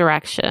some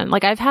direction.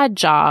 Like, I've had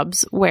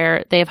jobs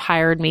where they've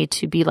hired me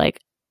to be like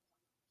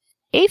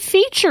a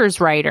features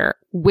writer,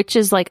 which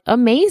is like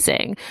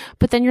amazing.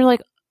 But then you're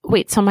like,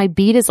 wait, so my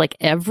beat is like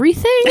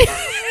everything?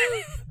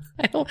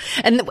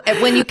 And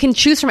when you can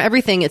choose from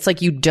everything, it's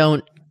like you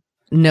don't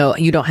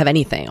have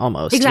anything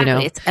almost. Exactly. You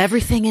know? It's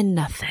everything and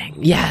nothing.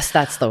 Yes,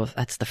 that's the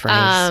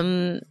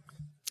phrase.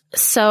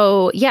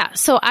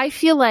 So I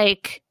feel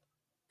like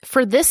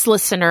for this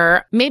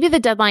listener, maybe the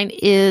deadline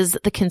is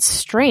the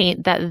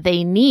constraint that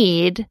they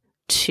need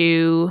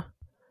to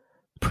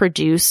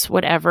produce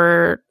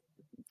whatever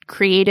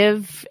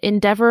creative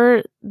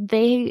endeavor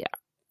they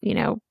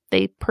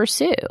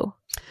pursue.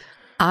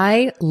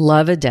 I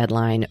love a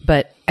deadline,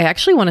 but I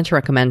actually wanted to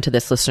recommend to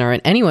this listener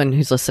and anyone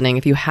who's listening,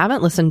 if you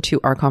haven't listened to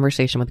our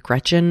conversation with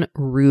Gretchen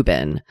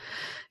Rubin,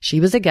 she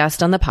was a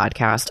guest on the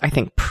podcast, I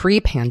think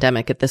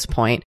pre-pandemic at this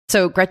point.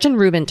 So Gretchen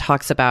Rubin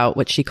talks about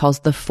what she calls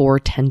the 4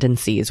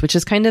 tendencies, which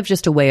is kind of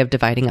just a way of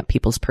dividing up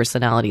people's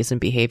personalities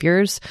and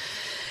behaviors.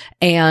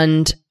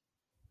 And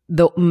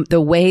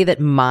the way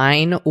that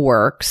mine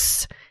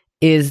works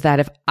is that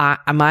if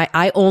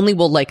I only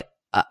will like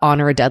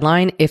honor a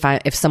deadline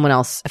if someone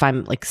else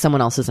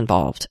is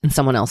involved and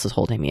someone else is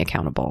holding me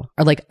accountable,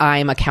 or like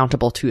I'm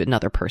accountable to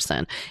another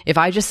person. If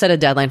I just set a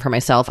deadline for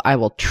myself, I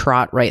will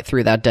trot right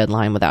through that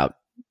deadline without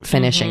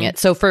finishing it.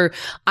 So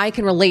I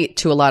can relate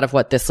to a lot of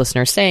what this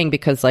listener is saying,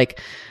 because like,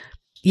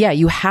 yeah,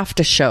 you have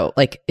to show,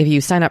 like, if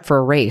you sign up for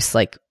a race,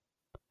 like,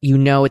 you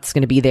know it's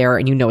going to be there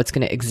and you know it's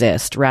going to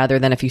exist, rather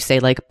than if you say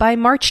like, by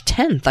March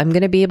 10th, I'm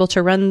going to be able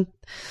to run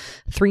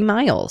 3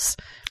 miles.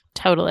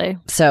 Totally.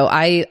 So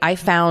I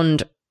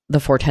found the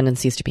 4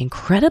 tendencies to be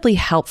incredibly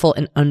helpful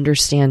in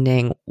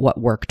understanding what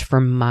worked for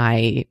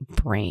my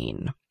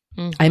brain.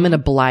 Mm-hmm. I'm an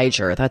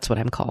obliger. That's what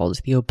I'm called,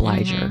 the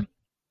obliger. Mm-hmm.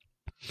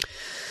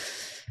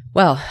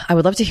 Well, I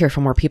would love to hear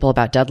from more people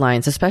about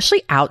deadlines,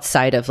 especially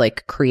outside of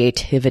like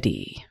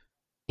creativity,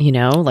 you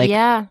know, like,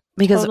 yeah,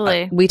 because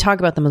totally. We talk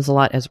about them as a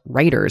lot as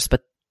writers,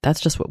 but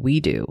that's just what we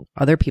do.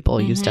 Other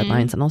people use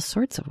deadlines in all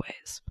sorts of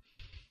ways.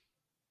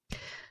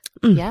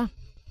 Yeah.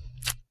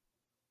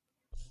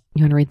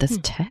 You want to read this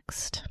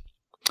text?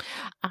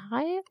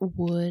 I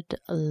would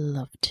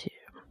love to.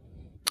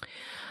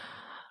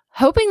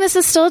 Hoping this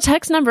is still a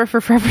text number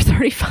for Forever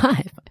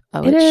 35.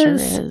 Oh, it sure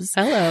is.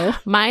 Hello.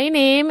 My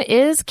name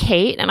is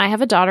Kate, and I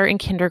have a daughter in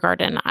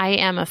kindergarten. I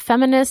am a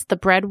feminist, the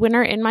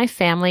breadwinner in my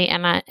family,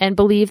 and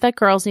believe that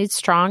girls need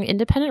strong,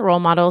 independent role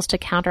models to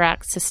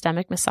counteract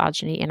systemic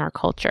misogyny in our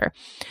culture.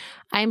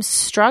 I'm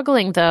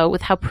struggling, though,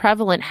 with how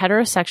prevalent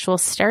heterosexual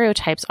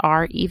stereotypes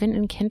are, even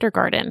in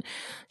kindergarten.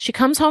 She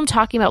comes home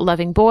talking about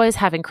loving boys,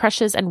 having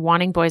crushes, and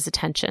wanting boys'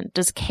 attention.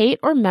 Does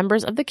Kate or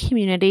members of the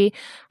community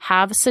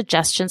have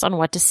suggestions on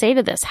what to say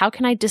to this? How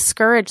can I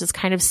discourage this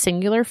kind of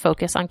singular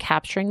focus on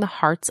capturing the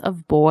hearts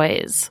of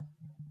boys?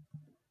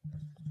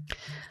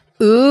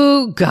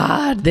 Ooh,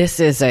 God,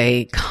 this is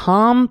a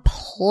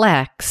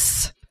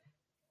complex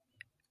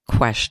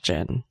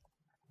question.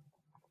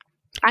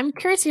 I'm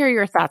curious to hear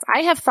your thoughts.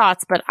 I have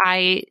thoughts, but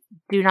I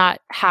do not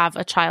have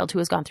a child who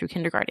has gone through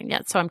kindergarten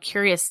yet. So I'm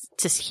curious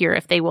to hear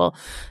if they will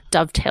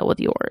dovetail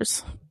with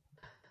yours.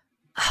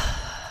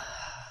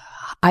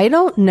 I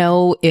don't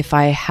know if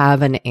I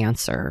have an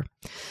answer,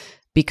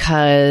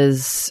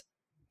 because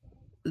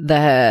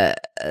this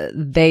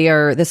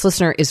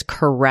listener is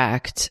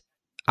correct,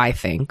 I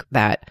think,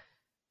 that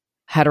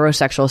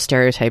heterosexual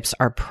stereotypes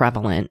are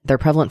prevalent. They're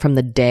prevalent from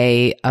the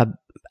day a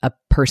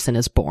person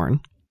is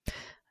born.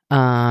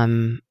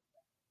 And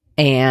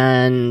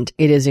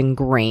it is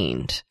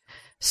ingrained.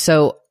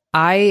 So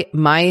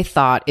my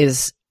thought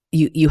is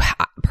you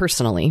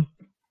personally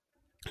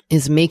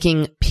is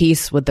making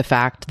peace with the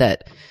fact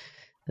that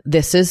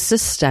this is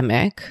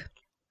systemic,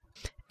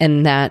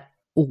 and that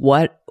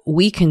what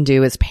we can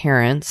do as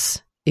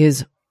parents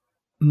is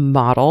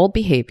model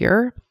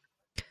behavior,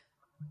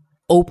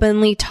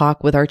 openly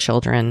talk with our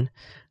children,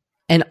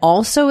 and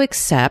also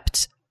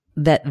accept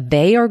that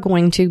they are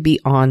going to be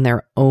on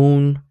their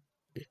own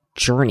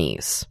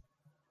journeys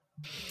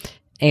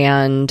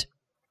and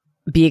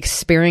be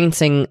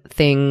experiencing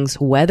things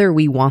whether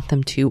we want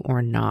them to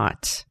or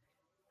not.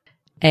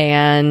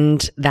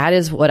 And that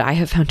is what I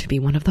have found to be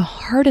one of the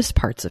hardest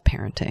parts of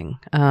parenting.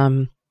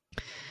 And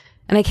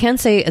I can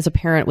say, as a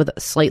parent with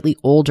slightly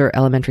older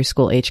elementary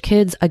school age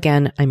kids,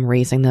 again, I'm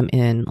raising them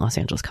in Los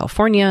Angeles,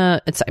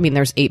 California.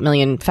 There's 8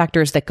 million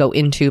factors that go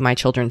into my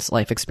children's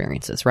life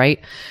experiences,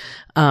 right?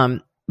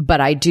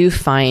 But I do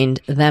find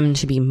them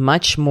to be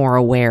much more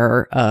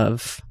aware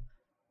of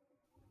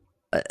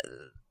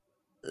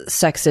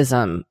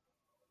sexism,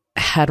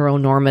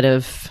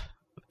 heteronormative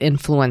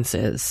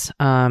influences,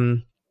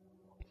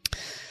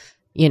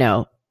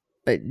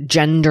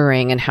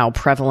 gendering and how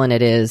prevalent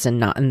it is,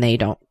 and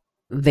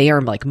they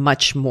are like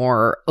much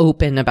more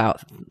open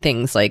about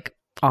things like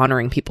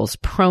honoring people's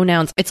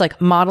pronouns. It's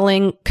like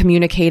modeling,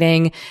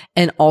 communicating,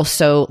 and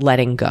also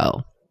letting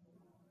go.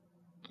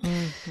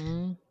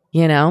 Mm-hmm.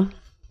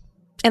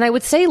 And I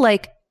would say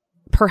like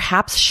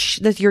perhaps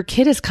that your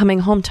kid is coming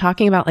home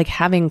talking about like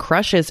having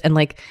crushes, and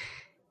like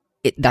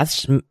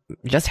that's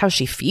just how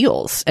she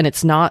feels, and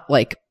it's not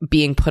like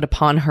being put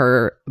upon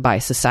her by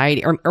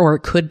society, or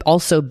it could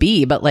also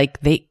be, but like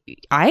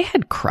I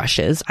had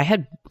crushes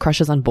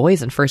on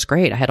boys in first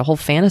grade. I had a whole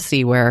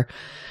fantasy where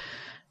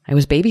I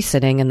was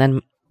babysitting, and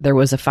then there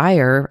was a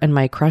fire and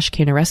my crush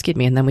came and rescued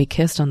me, and then we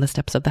kissed on the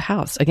steps of the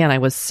house. Again, I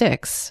was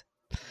 6.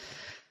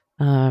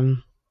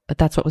 But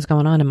that's what was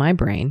going on in my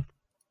brain.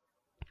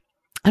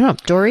 I don't know.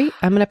 Dory,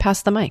 I'm going to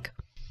pass the mic.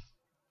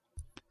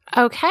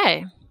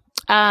 Okay.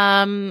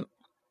 I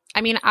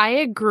mean, I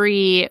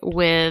agree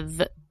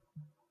with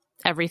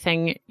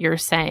everything you're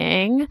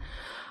saying.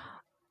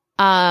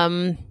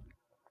 I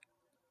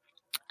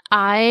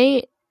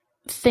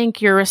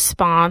think your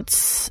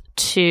response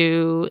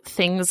to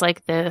things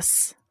like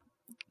this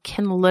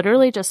can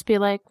literally just be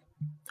like,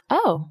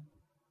 oh,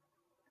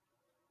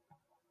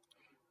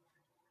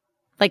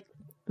 like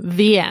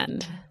the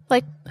end.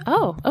 Like,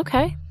 oh,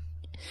 okay.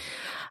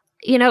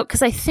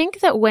 Because I think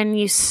that when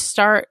you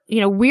start,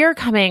 we're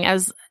coming,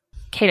 as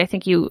Kate, I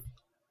think you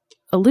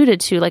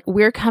alluded to, like,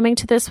 we're coming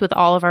to this with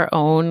all of our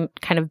own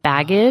kind of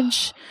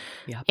baggage.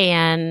 Yep.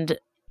 And,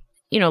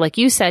 like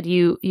you said,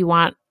 you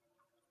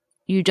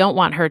don't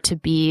want her to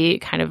be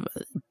kind of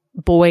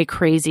boy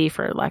crazy,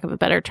 for lack of a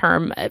better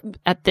term,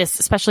 at this,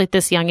 especially at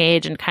this young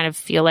age, and kind of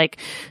feel like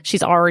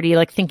she's already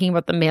like thinking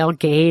about the male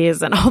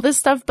gaze and all this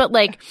stuff. But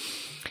like,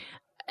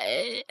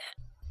 I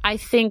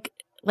think,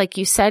 like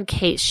you said,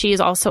 Kate, she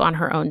is also on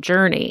her own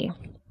journey.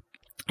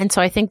 And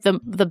so I think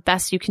the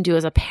best you can do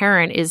as a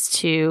parent is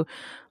to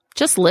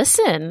just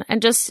listen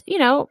and just,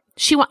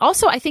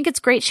 I think it's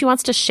great she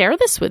wants to share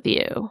this with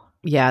you.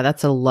 Yeah,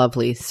 that's a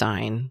lovely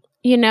sign.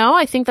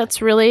 I think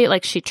that's really,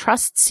 like, she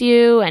trusts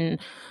you and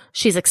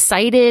she's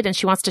excited and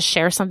she wants to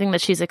share something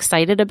that she's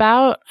excited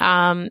about.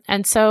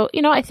 And so,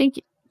 I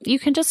think you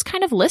can just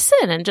kind of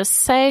listen and just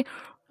say,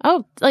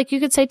 oh, like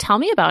you could say, tell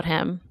me about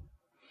him.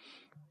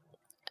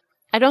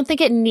 I don't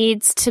think it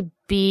needs to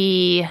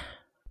be,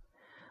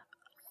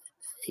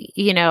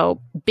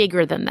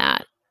 bigger than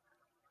that.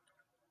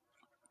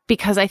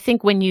 Because I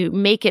think when you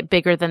make it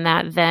bigger than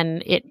that,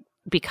 then it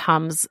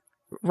becomes,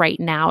 right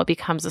now, it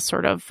becomes a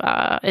sort of,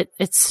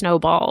 it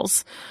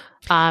snowballs.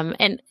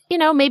 And,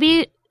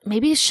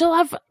 maybe she'll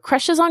have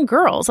crushes on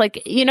girls.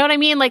 Like, you know what I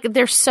mean? Like,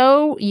 they're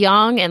so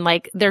young and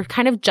like, they're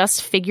kind of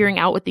just figuring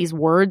out what these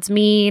words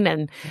mean.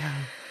 And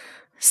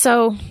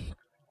so,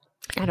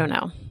 I don't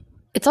know.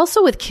 It's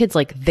also with kids,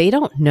 like, they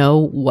don't know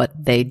what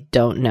they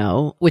don't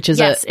know, which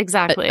is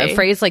exactly a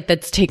phrase like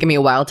that's taken me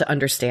a while to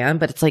understand,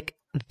 but it's like,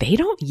 they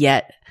don't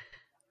yet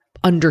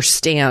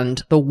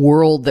understand the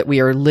world that we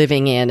are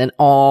living in and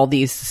all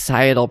these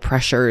societal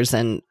pressures.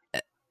 And,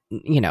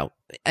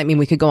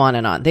 we could go on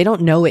and on. They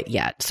don't know it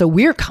yet. So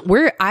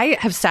I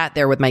have sat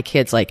there with my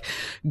kids, like,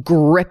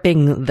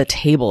 gripping the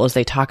table as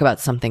they talk about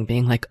something,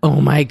 being like,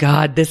 oh my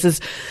God, this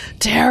is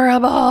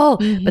terrible.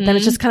 Mm-hmm. But then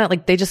it's just kind of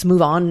like, they just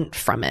move on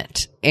from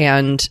it.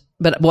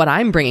 But what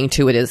I'm bringing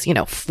to it is,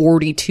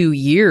 42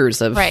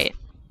 years of, right.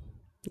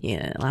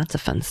 Yeah, lots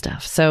of fun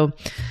stuff. So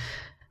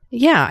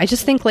yeah, I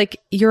just think, like,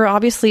 you're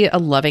obviously a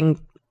loving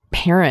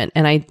parent,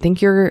 and I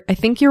think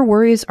your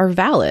worries are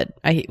valid.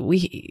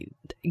 We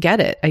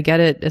get it. I get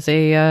it as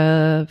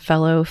a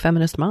fellow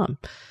feminist mom.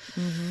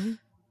 Mm-hmm.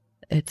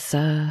 It's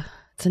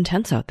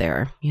intense out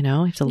there, You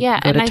have to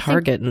go to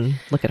Target and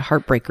look at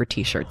Heartbreaker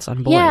t-shirts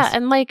on boys. Yeah,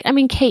 and like, I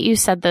mean, Kate, you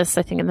said this,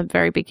 I think, in the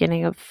very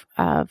beginning of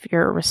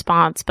your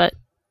response, but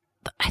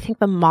I think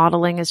the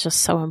modeling is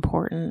just so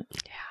important.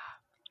 Yeah.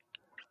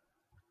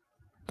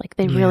 Like,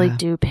 they really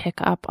do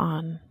pick up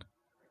on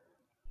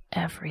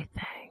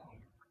everything.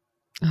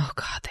 Oh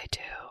God, they do.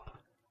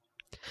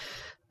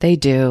 They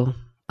do.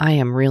 I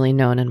am really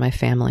known in my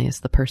family as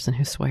the person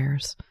who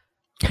swears.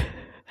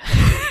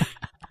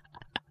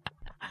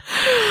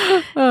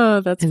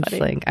 Oh, that's it's funny.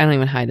 Like, I don't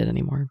even hide it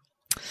anymore.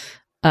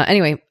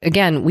 Anyway,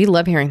 again, we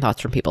love hearing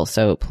thoughts from people.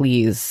 So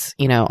please,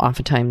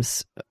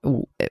 oftentimes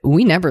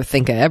we never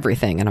think of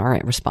everything in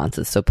our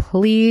responses. So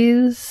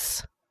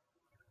please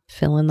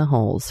fill in the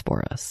holes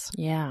for us.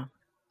 Yeah.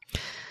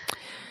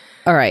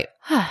 All right.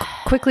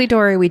 Quickly,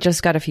 Dory, we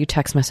just got a few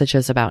text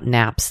messages about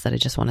naps that I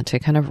just wanted to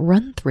kind of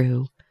run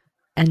through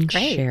and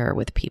share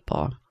with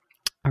people.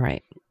 All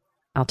right.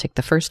 I'll take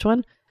the first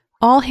one.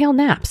 All hail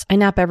naps. I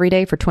nap every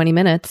day for 20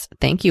 minutes.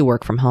 Thank you,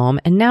 work from home.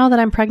 And now that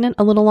I'm pregnant,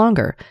 a little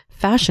longer.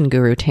 Fashion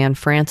guru Tan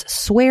France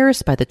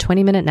swears by the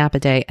 20-minute nap a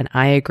day, and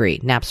I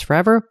agree. Naps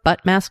forever,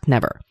 butt mask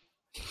never.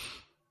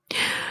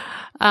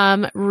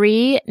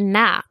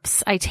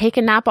 Naps. I take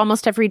a nap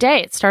almost every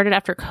day. It started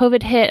after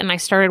COVID hit and I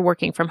started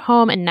working from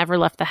home and never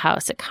left the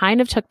house. It kind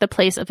of took the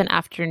place of an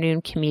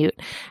afternoon commute.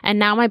 And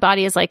now my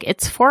body is like,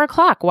 it's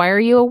 4:00. Why are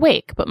you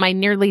awake? But my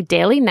nearly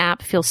daily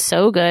nap feels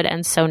so good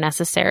and so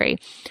necessary.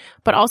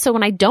 But also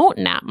when I don't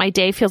nap, my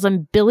day feels a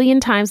billion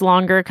times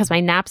longer because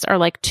my naps are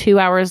like 2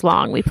 hours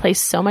long. We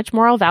place so much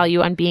moral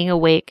value on being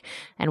awake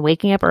and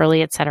waking up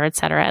early, et cetera, et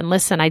cetera. And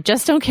listen, I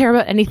just don't care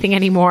about anything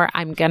anymore.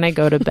 I'm going to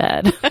go to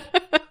bed.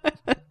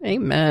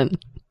 Amen.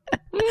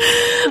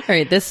 All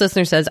right. This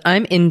listener says,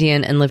 I'm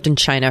Indian and lived in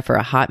China for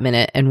a hot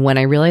minute. And when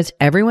I realized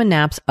everyone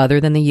naps other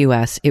than the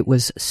US, it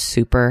was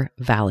super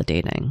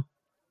validating.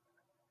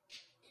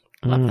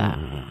 Love that.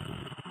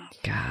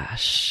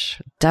 Gosh,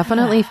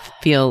 definitely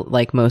feel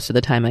like most of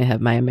the time I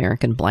have my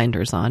American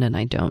blinders on and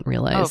I don't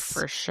realize. Oh,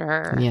 for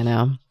sure. You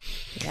know?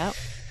 Yep.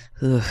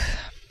 Ugh.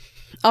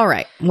 All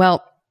right.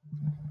 Well,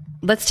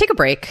 let's take a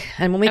break.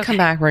 And when we come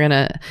back, we're going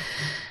to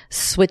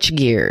switch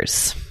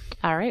gears.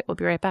 All right. We'll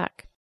be right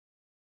back.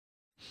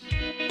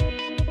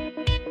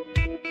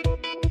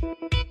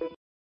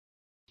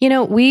 You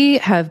know, we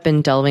have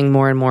been delving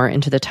more and more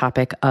into the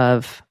topic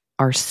of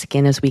our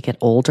skin as we get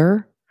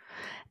older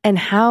and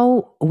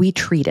how we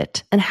treat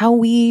it and how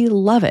we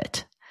love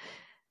it.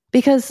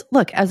 Because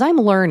look, as I'm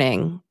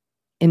learning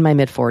in my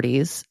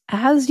mid-40s,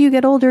 as you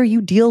get older,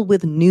 you deal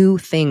with new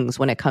things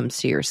when it comes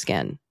to your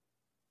skin.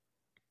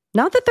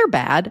 Not that they're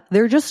bad,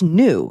 they're just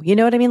new. You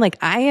know what I mean? Like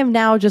I am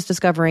now just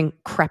discovering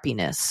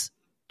crepiness,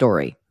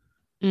 Dory.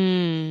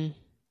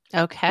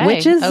 Okay.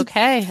 Which is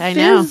I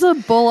know.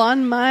 visible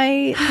on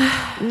my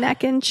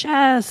neck and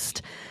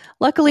chest.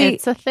 Luckily,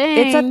 it's a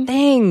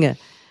thing.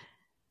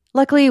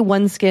 Luckily,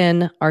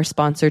 OneSkin, our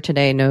sponsor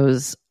today,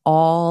 knows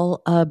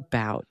all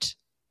about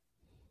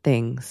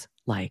things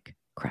like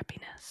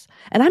crepiness.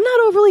 And I'm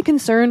not overly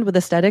concerned with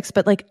aesthetics,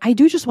 but like I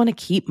do just want to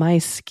keep my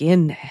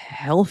skin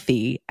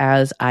healthy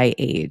as I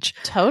age.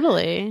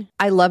 Totally.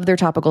 I love their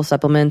topical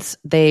supplements.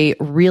 They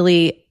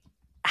really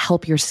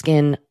help your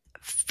skin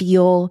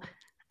feel,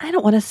 I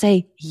don't want to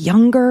say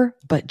younger,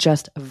 but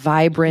just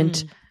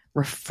vibrant,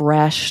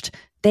 refreshed.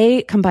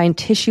 They combine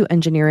tissue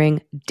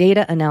engineering,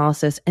 data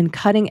analysis, and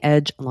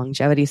cutting-edge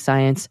longevity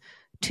science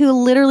to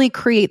literally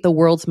create the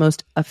world's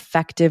most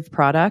effective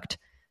product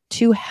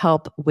to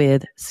help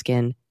with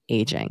skin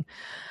aging.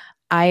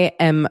 I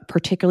am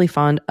particularly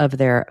fond of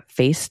their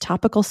face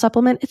topical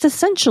supplement. It's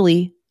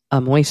essentially a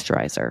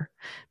moisturizer,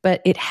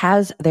 but it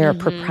has their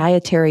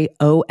proprietary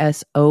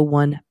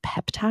OS01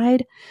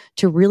 peptide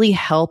to really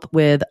help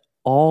with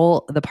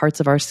all the parts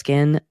of our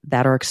skin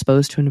that are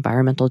exposed to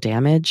environmental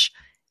damage.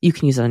 You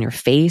can use it on your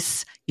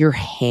face, your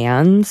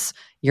hands,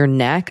 your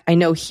neck. I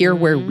know here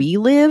where we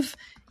live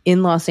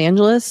in Los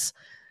Angeles,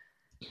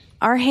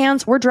 our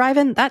hands, we're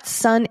driving, that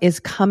sun is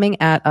coming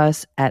at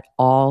us at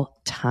all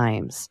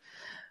times.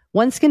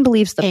 OneSkin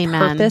believes the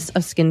purpose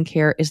of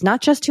skincare is not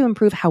just to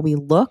improve how we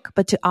look,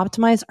 but to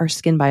optimize our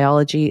skin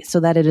biology so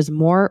that it is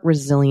more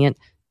resilient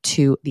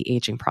to the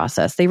aging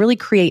process. They really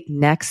create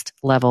next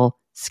level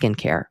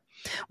skincare.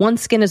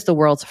 OneSkin is the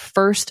world's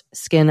first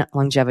skin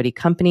longevity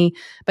company.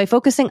 By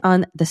focusing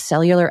on the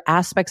cellular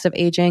aspects of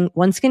aging,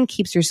 OneSkin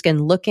keeps your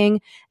skin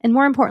looking and,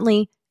 more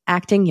importantly,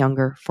 acting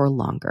younger for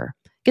longer.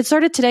 Get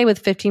started today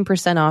with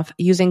 15% off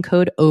using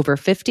code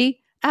OVER50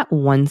 at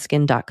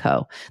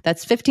oneskin.co.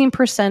 That's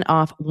 15%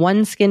 off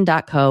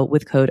oneskin.co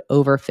with code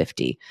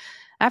OVER50.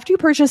 After you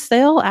purchase,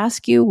 they'll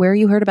ask you where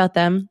you heard about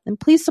them, and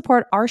please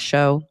support our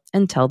show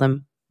and tell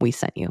them we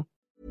sent you.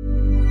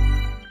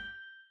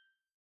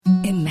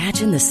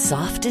 Imagine the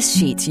softest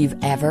sheets you've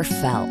ever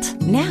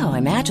felt. Now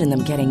imagine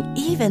them getting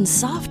even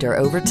softer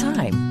over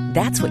time.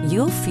 That's what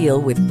you'll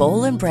feel with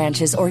Boll &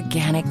 Branch's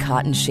organic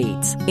cotton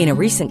sheets. In a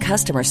recent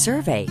customer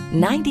survey,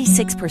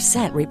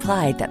 96%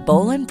 replied that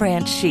Boll &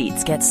 Branch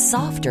sheets get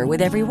softer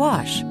with every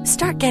wash.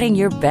 Start getting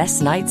your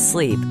best night's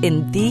sleep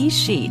in these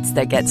sheets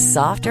that get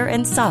softer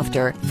and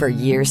softer for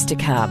years to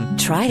come.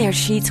 Try their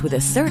sheets with a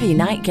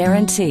 30-night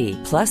guarantee.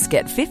 Plus,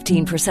 get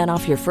 15%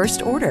 off your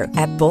first order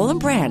at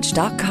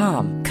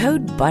bollandbranch.com.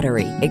 Code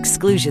BUTTERY.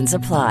 Exclusions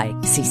apply.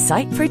 See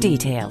site for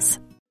details.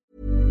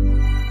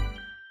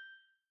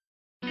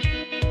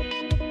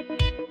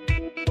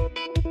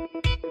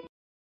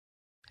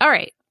 All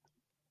right.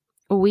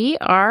 We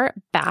are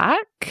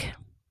back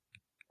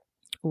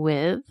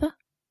with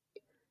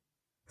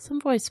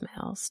some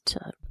voicemails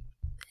to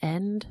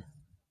end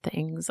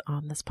things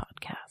on this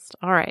podcast.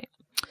 All right.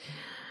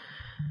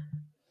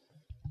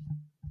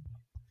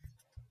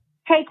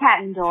 Hey,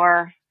 Kat and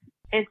Dor.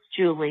 It's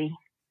Julie,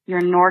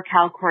 your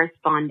NorCal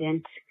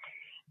correspondent.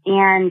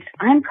 And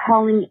I'm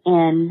calling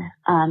in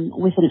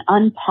with an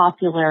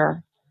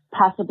unpopular,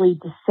 possibly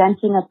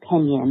dissenting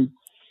opinion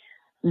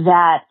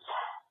that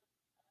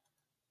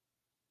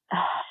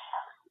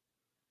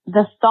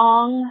the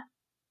thong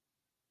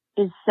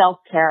is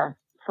self-care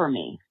for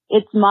me.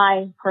 It's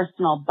my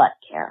personal butt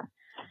care.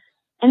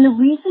 And the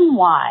reason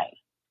why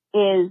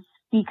is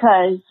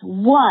because,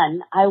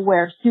 one, I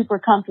wear super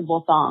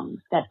comfortable thongs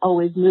that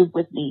always move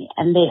with me,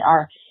 and they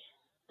are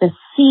the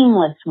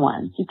seamless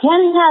ones. You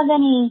can't have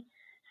any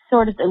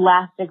sort of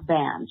elastic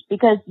band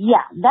because,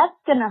 yeah, that's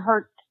going to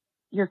hurt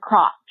your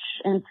crotch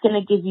and it's going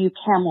to give you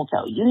camel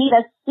toe. You need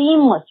a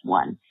seamless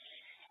one.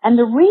 And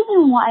the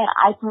reason why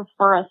I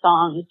prefer a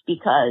thong is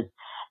because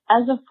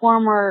as a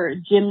former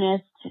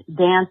gymnast,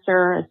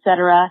 dancer,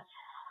 etc.,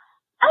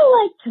 I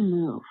like to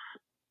move.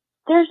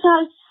 There's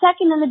not a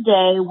second in the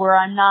day where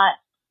I'm not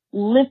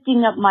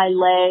lifting up my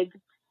leg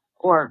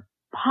or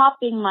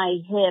popping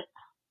my hip.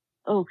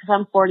 Oh, because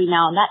I'm 40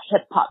 now and that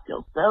hip pop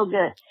feels so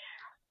good.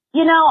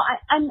 You know,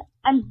 I'm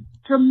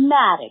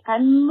dramatic.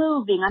 I'm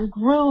moving. I'm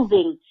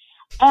grooving.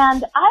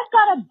 And I've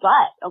got a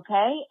butt,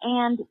 okay?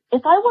 And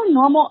if I wear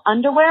normal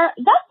underwear,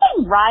 that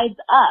thing rides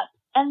up.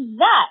 And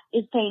that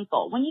is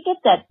painful. When you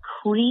get that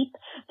creep,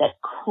 that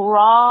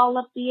crawl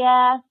up the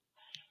ass,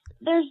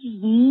 there's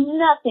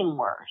nothing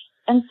worse.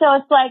 And so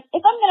it's like,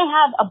 if I'm going to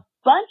have a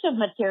bunch of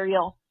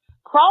material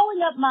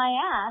crawling up my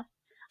ass,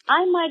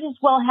 I might as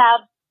well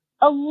have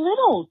a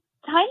little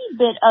tiny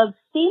bit of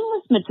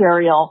seamless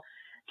material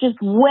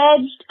just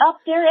wedged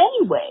up there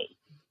anyway.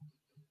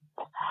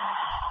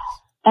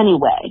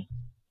 Anyway.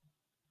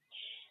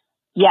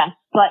 Yes,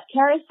 butt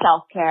care is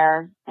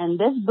self-care, and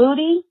this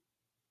booty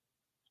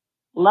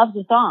loves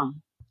a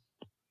thong.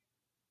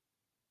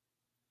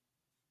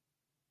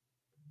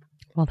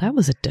 Well, that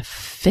was a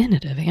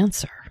definitive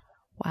answer.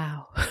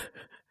 Wow.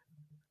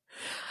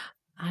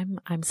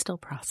 I'm still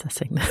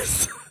processing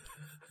this.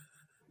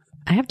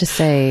 I have to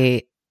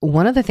say,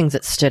 one of the things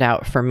that stood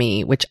out for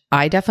me, which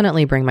I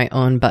definitely bring my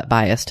own butt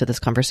bias to this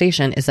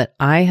conversation, is that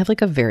I have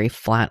like a very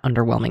flat,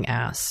 underwhelming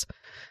ass.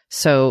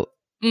 So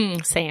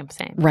same.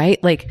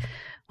 Right? Like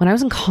when I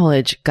was in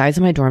college, guys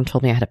in my dorm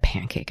told me I had a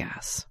pancake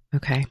ass.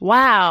 Okay.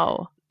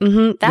 Wow.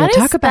 Mm-hmm.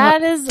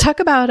 Talk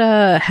about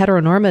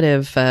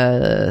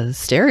heteronormative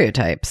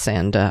stereotypes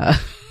and the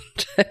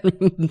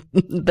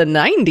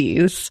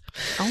 90s.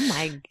 Oh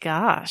my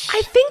gosh.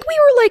 I think we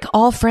were like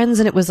all friends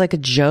and it was like a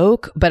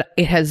joke, but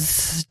it has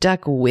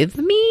stuck with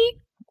me.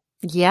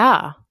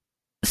 Yeah.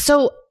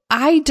 So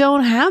I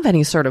don't have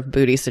any sort of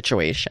booty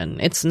situation.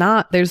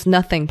 There's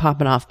nothing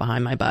popping off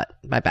behind my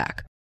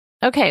back.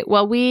 Okay.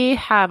 Well, we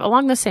have,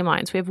 along the same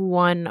lines, we have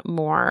one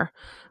more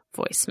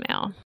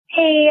voicemail.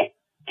 Hey,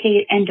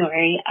 Kate and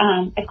Dory.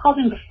 I called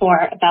in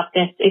before about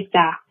this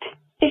exact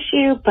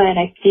issue, but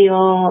I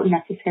feel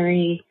that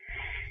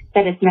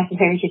it's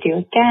necessary to do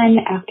again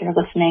after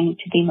listening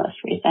to the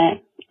most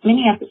recent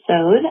mini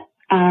episode.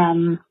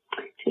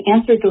 To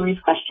answer Dory's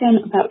question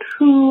about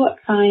who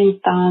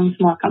finds thongs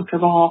more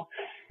comfortable,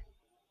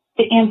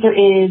 the answer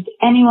is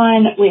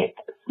anyone with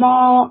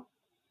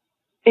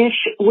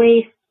small-ish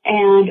waist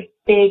and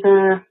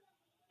bigger,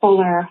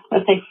 fuller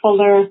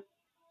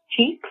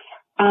cheeks.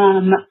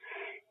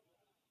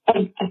 A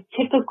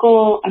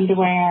typical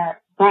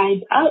underwear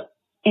rides up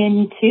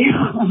into,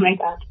 oh my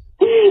God,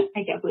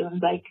 I can't believe I'm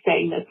like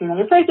saying this to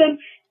another person,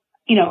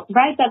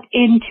 rides up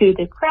into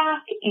the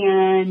crack,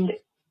 and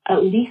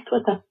at least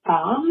with a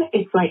thong,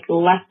 it's like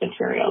less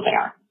material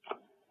there.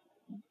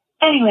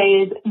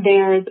 Anyways,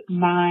 there's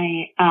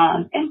my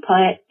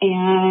input,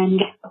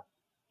 and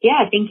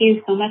yeah, thank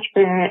you so much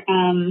for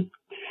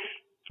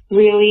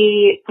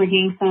really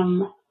bringing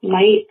some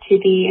light to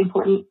the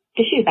important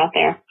issues out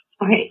there.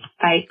 All right,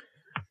 bye.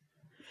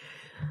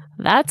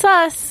 That's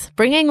us,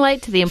 bringing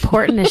light to the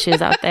important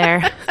issues out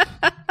there.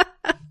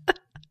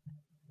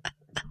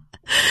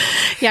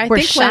 Yeah,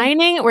 we're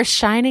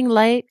shining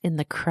light in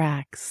the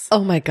cracks.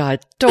 Oh my God,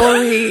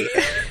 Dory.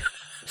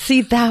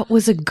 See, that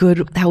was a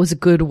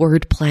good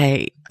word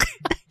play.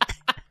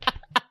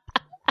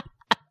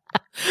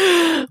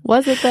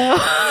 Was it though?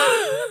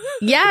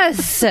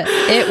 Yes,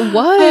 it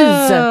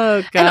was.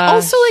 Oh, gosh. And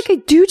also,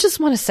 I do just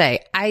want to say,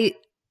 I'm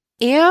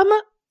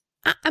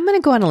going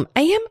to go on a limb.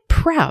 I am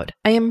proud.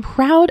 I am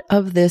proud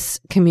of this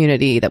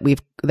community that we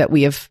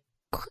have,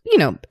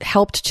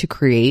 helped to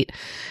create,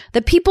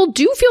 that people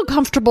do feel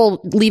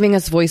comfortable leaving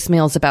us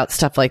voicemails about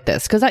stuff like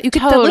this. Cause the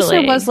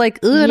listener was like,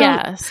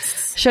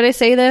 yes. Should I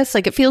say this?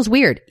 Like, it feels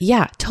weird.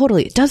 Yeah,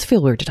 totally. It does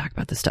feel weird to talk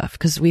about this stuff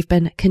because we've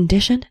been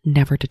conditioned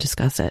never to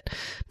discuss it.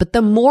 But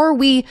the more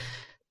we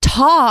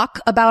talk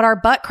about our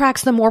butt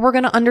cracks, the more we're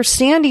going to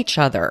understand each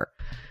other.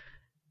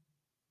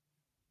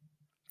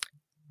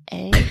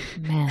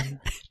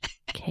 Amen.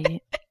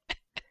 Kate.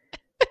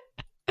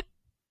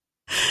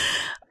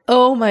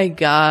 Oh my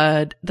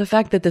God. The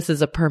fact that this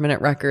is a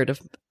permanent record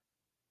of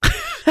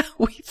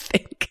we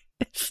think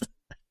it's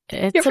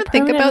a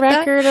permanent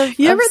record of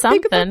you ever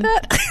something. think about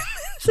that?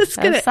 It's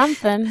going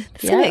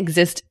to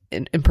exist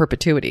in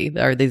perpetuity,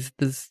 are these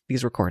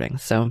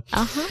recordings. So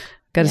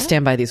got to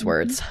stand by these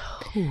words.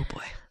 Oh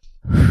boy.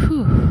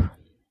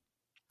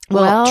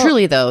 Well,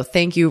 truly though,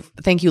 thank you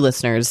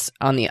listeners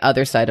on the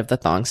other side of the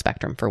thong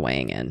spectrum for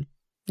weighing in.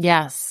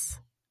 Yes.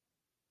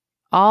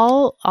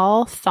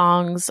 All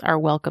thongs are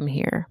welcome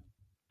here.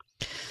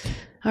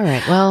 All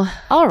right. Well,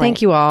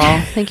 thank you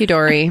all. Thank you,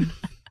 Dory.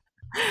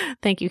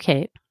 Thank you,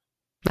 Kate.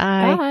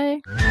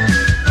 Bye. Bye.